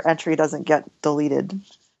that your entry doesn't get deleted.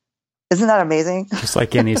 Isn't that amazing? Just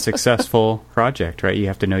like any successful project, right? You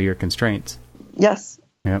have to know your constraints. Yes.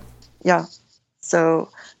 Yep. Yeah. So,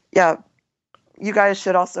 yeah, you guys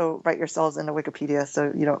should also write yourselves into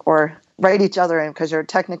Wikipedia, or write each other in, because you're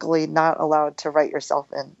technically not allowed to write yourself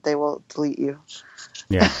in. They will delete you.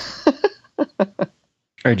 Yeah.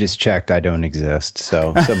 I just checked. I don't exist,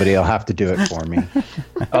 so somebody will have to do it for me.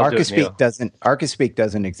 Archispeak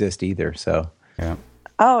doesn't exist either, so. Yeah.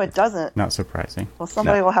 Oh, it doesn't? Not surprising. Well,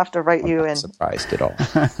 somebody will have to write you in. I'm not surprised at all.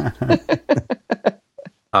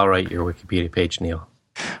 I'll write your Wikipedia page, Neil.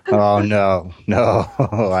 Oh, no,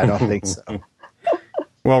 I don't think so.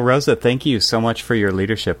 Well, Rosa, thank you so much for your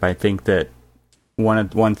leadership. I think that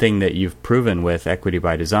one thing that you've proven with Equity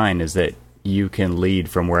by Design is that you can lead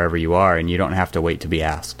from wherever you are, and you don't have to wait to be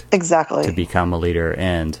asked. Exactly. To become a leader.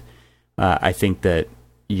 And I think that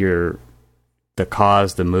the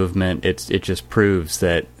cause, the movement, it just proves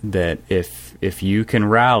that if you can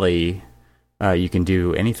rally, you can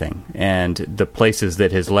do anything. And the places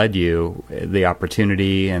that has led you, the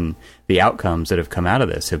opportunity and the outcomes that have come out of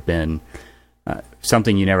this have been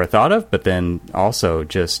something you never thought of, but then also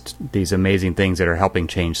just these amazing things that are helping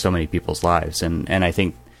change so many people's lives. And I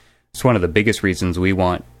think it's one of the biggest reasons we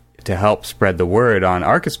want to help spread the word on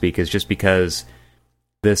Archispeak, is just because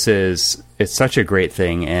it's such a great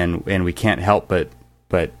thing, and we can't help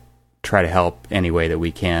but try to help any way that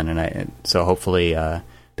we can. And so hopefully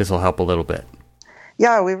this will help a little bit.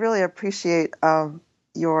 Yeah, we really appreciate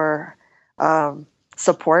your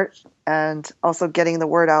support and also getting the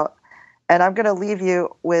word out. And I'm going to leave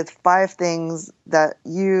you with 5 things that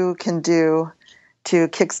you can do to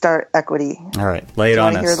kickstart equity. All right, lay it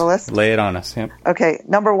on us. Hear the list? Lay it on us. Yep. Okay,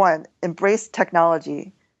 number 1, embrace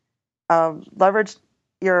technology. Leverage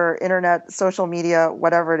your internet, social media,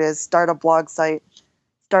 whatever it is. Start a blog site,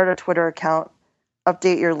 start a Twitter account,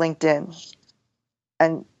 update your LinkedIn,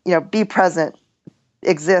 and be present.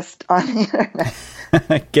 Exist on the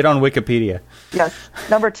internet. Get on Wikipedia. Yes.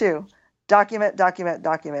 Number 2, document.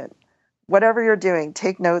 Whatever you're doing,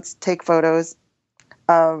 take notes, take photos.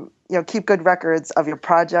 Keep good records of your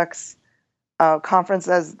projects,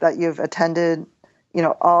 conferences that you've attended.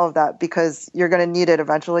 All of that, because you're going to need it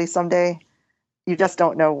eventually someday. You just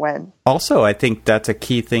don't know when. Also, I think that's a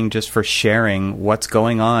key thing just for sharing what's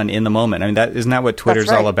going on in the moment. I mean, isn't that what Twitter's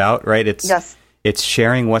all about, right? It's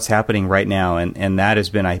sharing what's happening right now, and that has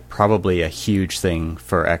been probably a huge thing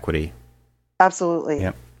for equity. Absolutely.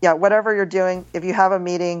 Yep. Yeah, whatever you're doing, if you have a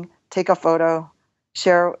meeting, take a photo,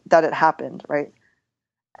 share that it happened, right?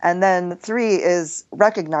 And then 3 is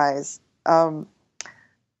recognize.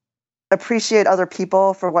 Appreciate other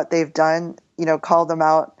people for what they've done, call them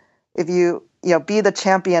out. If you be the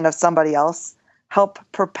champion of somebody else, help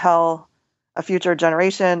propel a future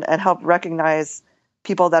generation and help recognize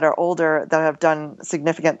people that are older that have done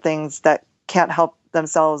significant things that can't help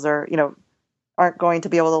themselves or, aren't going to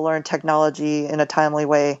be able to learn technology in a timely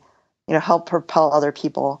way. Help propel other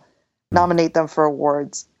people, nominate them for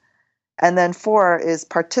awards. And then 4 is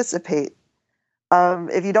participate.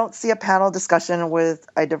 If you don't see a panel discussion with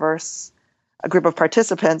a diverse group of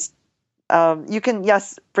participants, you can,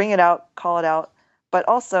 yes, bring it out, call it out, but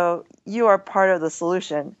also you are part of the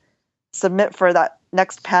solution. Submit for that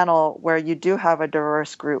next panel where you do have a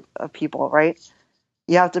diverse group of people, right?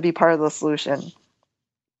 You have to be part of the solution.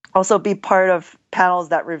 Also be part of panels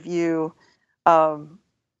that review,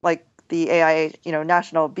 like the AIA,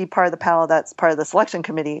 national, be part of the panel that's part of the selection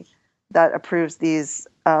committee that approves these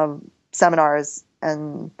seminars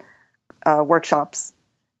and workshops.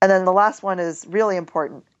 And then the last one is really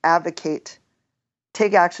important. Advocate.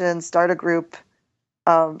 Take action. Start a group.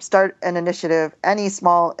 Start an initiative, any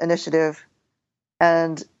small initiative,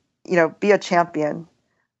 and be a champion.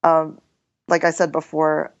 Like I said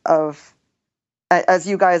before, as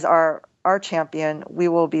you guys are our champion, we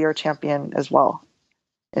will be your champion as well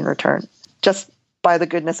in return. Just by the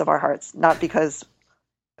goodness of our hearts, not because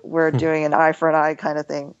we're doing an eye for an eye kind of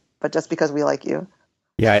thing, but just because we like you.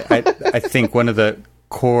 Yeah, I think one of the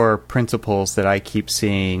core principles that I keep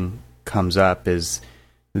seeing comes up is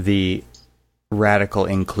the radical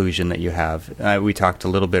inclusion that you have. We talked a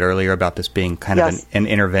little bit earlier about this being kind of an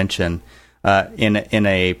intervention in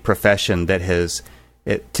a profession that has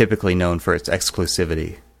typically known for its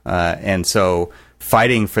exclusivity. And so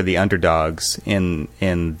fighting for the underdogs in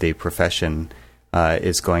the profession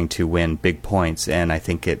is going to win big points, and I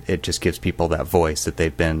think it just gives people that voice that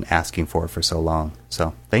they've been asking for so long.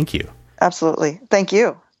 So thank you. Absolutely. Thank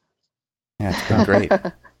you. Yeah, it's been great.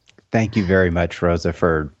 Thank you very much, Rosa,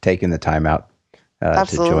 for taking the time out to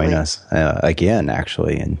join us again,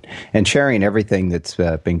 actually, and sharing everything that's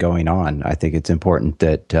been going on. I think it's important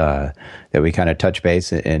that we kind of touch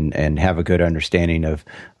base and have a good understanding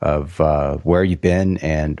of where you've been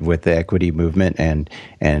and with the equity movement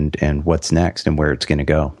and what's next and where it's going to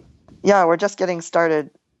go. Yeah, we're just getting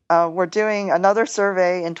started. We're doing another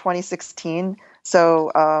survey in 2016,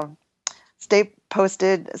 so stay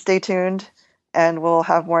posted, stay tuned, and we'll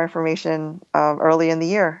have more information early in the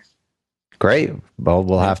year. Great. Well,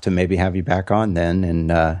 we'll have to maybe have you back on then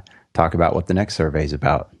and talk about what the next survey is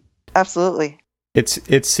about. Absolutely.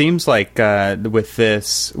 It seems like with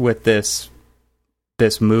this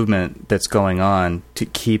movement that's going on, to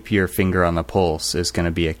keep your finger on the pulse is going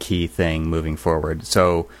to be a key thing moving forward.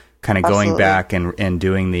 So kind of going back and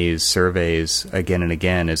doing these surveys again and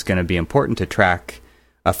again is going to be important to track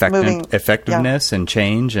effectiveness and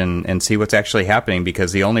change and see what's actually happening,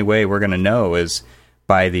 because the only way we're going to know is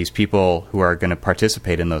by these people who are going to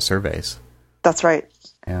participate in those surveys. That's right.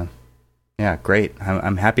 Yeah, great.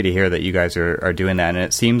 I'm happy to hear that you guys are doing that. And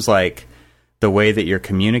it seems like the way that you're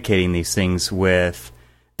communicating these things with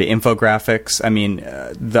the infographics, I mean,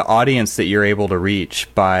 the audience that you're able to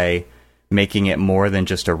reach by making it more than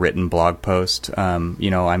just a written blog post.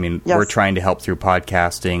 We're trying to help through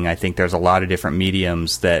podcasting. I think there's a lot of different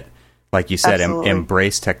mediums that, like you said,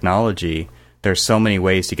 embrace technology. There's so many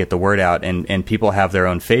ways to get the word out, and people have their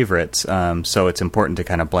own favorites. So it's important to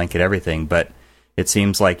kind of blanket everything. But it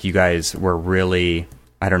seems like you guys were really,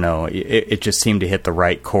 I don't know, it just seemed to hit the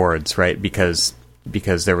right chords, right? Because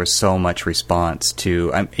because there was so much response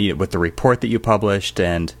to with the report that you published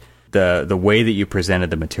and the way that you presented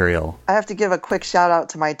the material. I have to give a quick shout out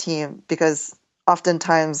to my team because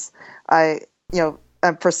oftentimes I'm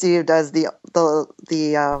perceived as the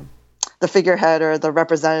figurehead or the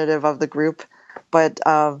representative of the group, but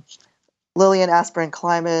Lillian Aspirin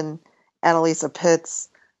Kleiman, Annalisa Pitts,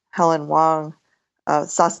 Helen Wong,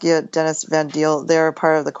 Saskia Dennis Van Deel, they're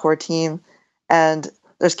part of the core team, and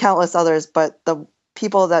there's countless others, but the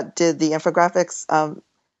people that did the infographics,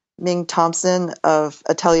 Ming Thompson of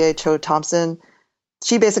Atelier Cho Thompson,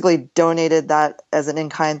 she basically donated that as an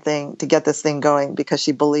in-kind thing to get this thing going because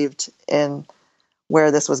she believed in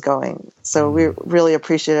where this was going. So we're really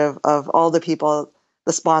appreciative of all the people,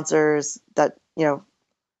 the sponsors that,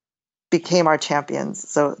 became our champions.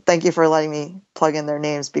 So thank you for letting me plug in their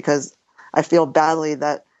names because I feel badly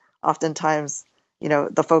that oftentimes,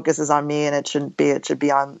 the focus is on me and it shouldn't be. It should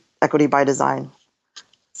be on Equity by Design.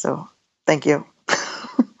 So thank you.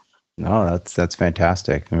 No, that's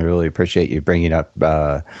fantastic. I really appreciate you bringing up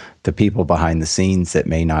the people behind the scenes that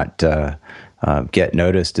may not get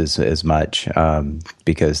noticed as much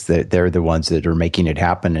because they're the ones that are making it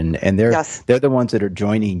happen, and they're the ones that are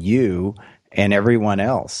joining you and everyone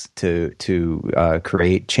else to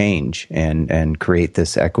create change and create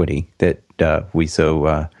this equity that we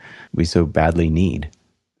so badly need.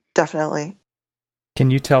 Definitely. Can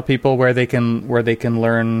you tell people where they can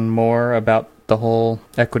learn more about the whole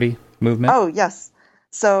equity movement? Oh, yes.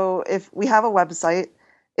 So if we have a website,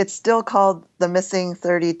 it's still called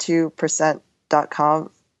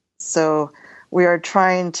themissing32%.com. So we are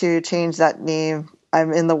trying to change that name.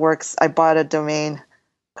 I'm in the works. I bought a domain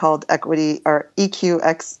called Equity or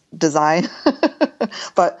EQX Design,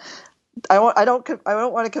 but I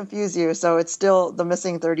don't want to confuse you. So it's still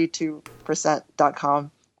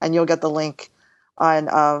themissing32%.com, and you'll get the link on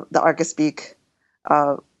the Archispeak,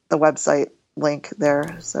 the website link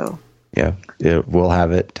there. So yeah, we'll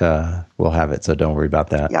have it. So don't worry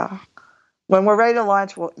about that. Yeah, when we're ready to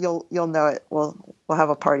launch, you'll know it. We'll have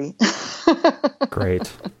a party. Great.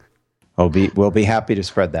 We'll be happy to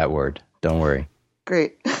spread that word. Don't worry.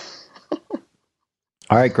 Great.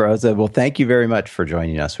 All right, Rosa. Well, thank you very much for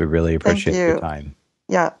joining us. We really appreciate your time.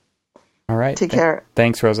 Yeah. All right. Take care.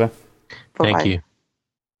 Thanks, Rosa. Bye-bye. Thank you.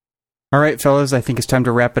 All right, fellas, I think it's time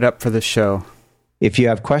to wrap it up for the show. If you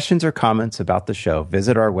have questions or comments about the show,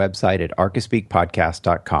 visit our website at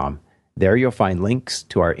archispeakpodcast.com. There you'll find links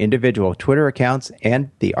to our individual Twitter accounts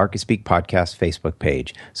and the Archispeak Podcast Facebook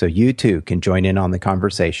page, so you too can join in on the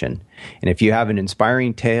conversation. And if you have an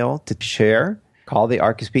inspiring tale to share, call the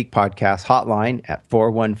Archispeak Podcast hotline at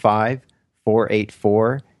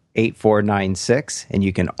 415-484-8496, and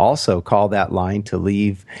you can also call that line to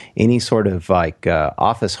leave any sort of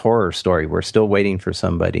office horror story. We're still waiting for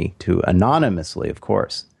somebody to anonymously, of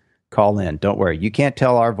course, call in. Don't worry. You can't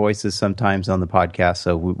tell our voices sometimes on the podcast,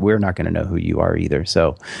 so we're not going to know who you are either.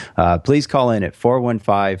 So please call in at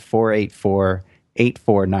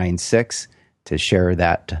 415-484-8496 to share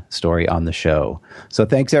that story on the show. So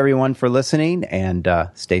thanks, everyone, for listening, and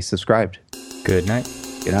stay subscribed. Good night.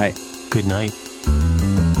 Good night. Good night.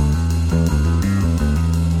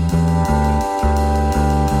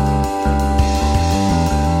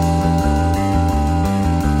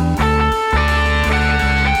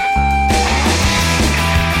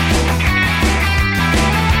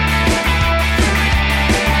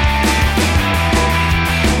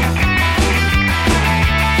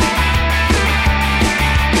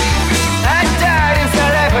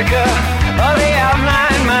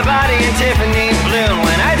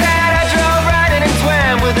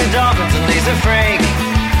 Frank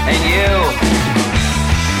and you.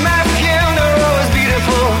 My funeral was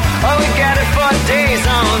beautiful. Oh, we got it for days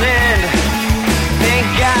on end. Thank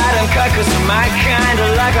God I'm cut, 'cause for my kind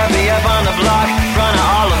of luck I'll be up on the block in front of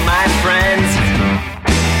all of my friends.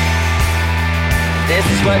 This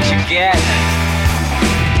is what you get.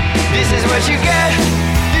 This is what you get.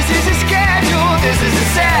 This is a schedule. This is a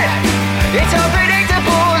set. It's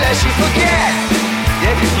unpredictable lest you forget.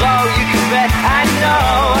 If you blow, you can bet. I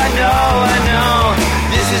know.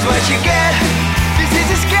 This is what you get. This is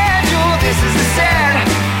a schedule. This is a set.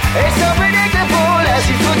 It's so predictable as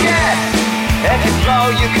you forget. If you blow,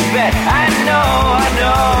 you can bet. I know.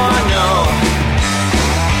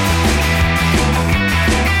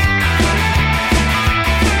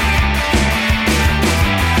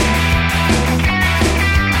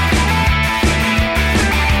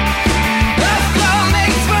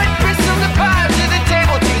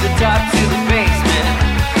 Top to the basement.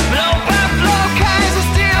 Blow by blow, kinds of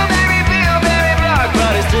steel, baby, feel very rock,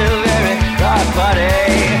 but it's still very rock body.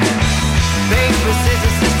 Paper,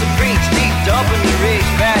 scissors, sister, preach, deep, open the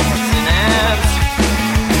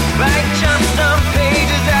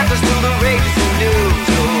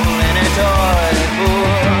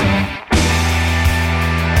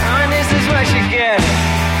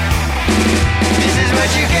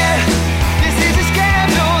what you get. This is a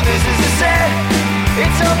schedule, this is a set.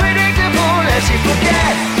 It's so predictable that you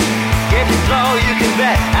forget. If you flow, you can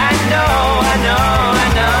bet. I know.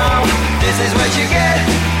 This is what you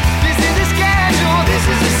get.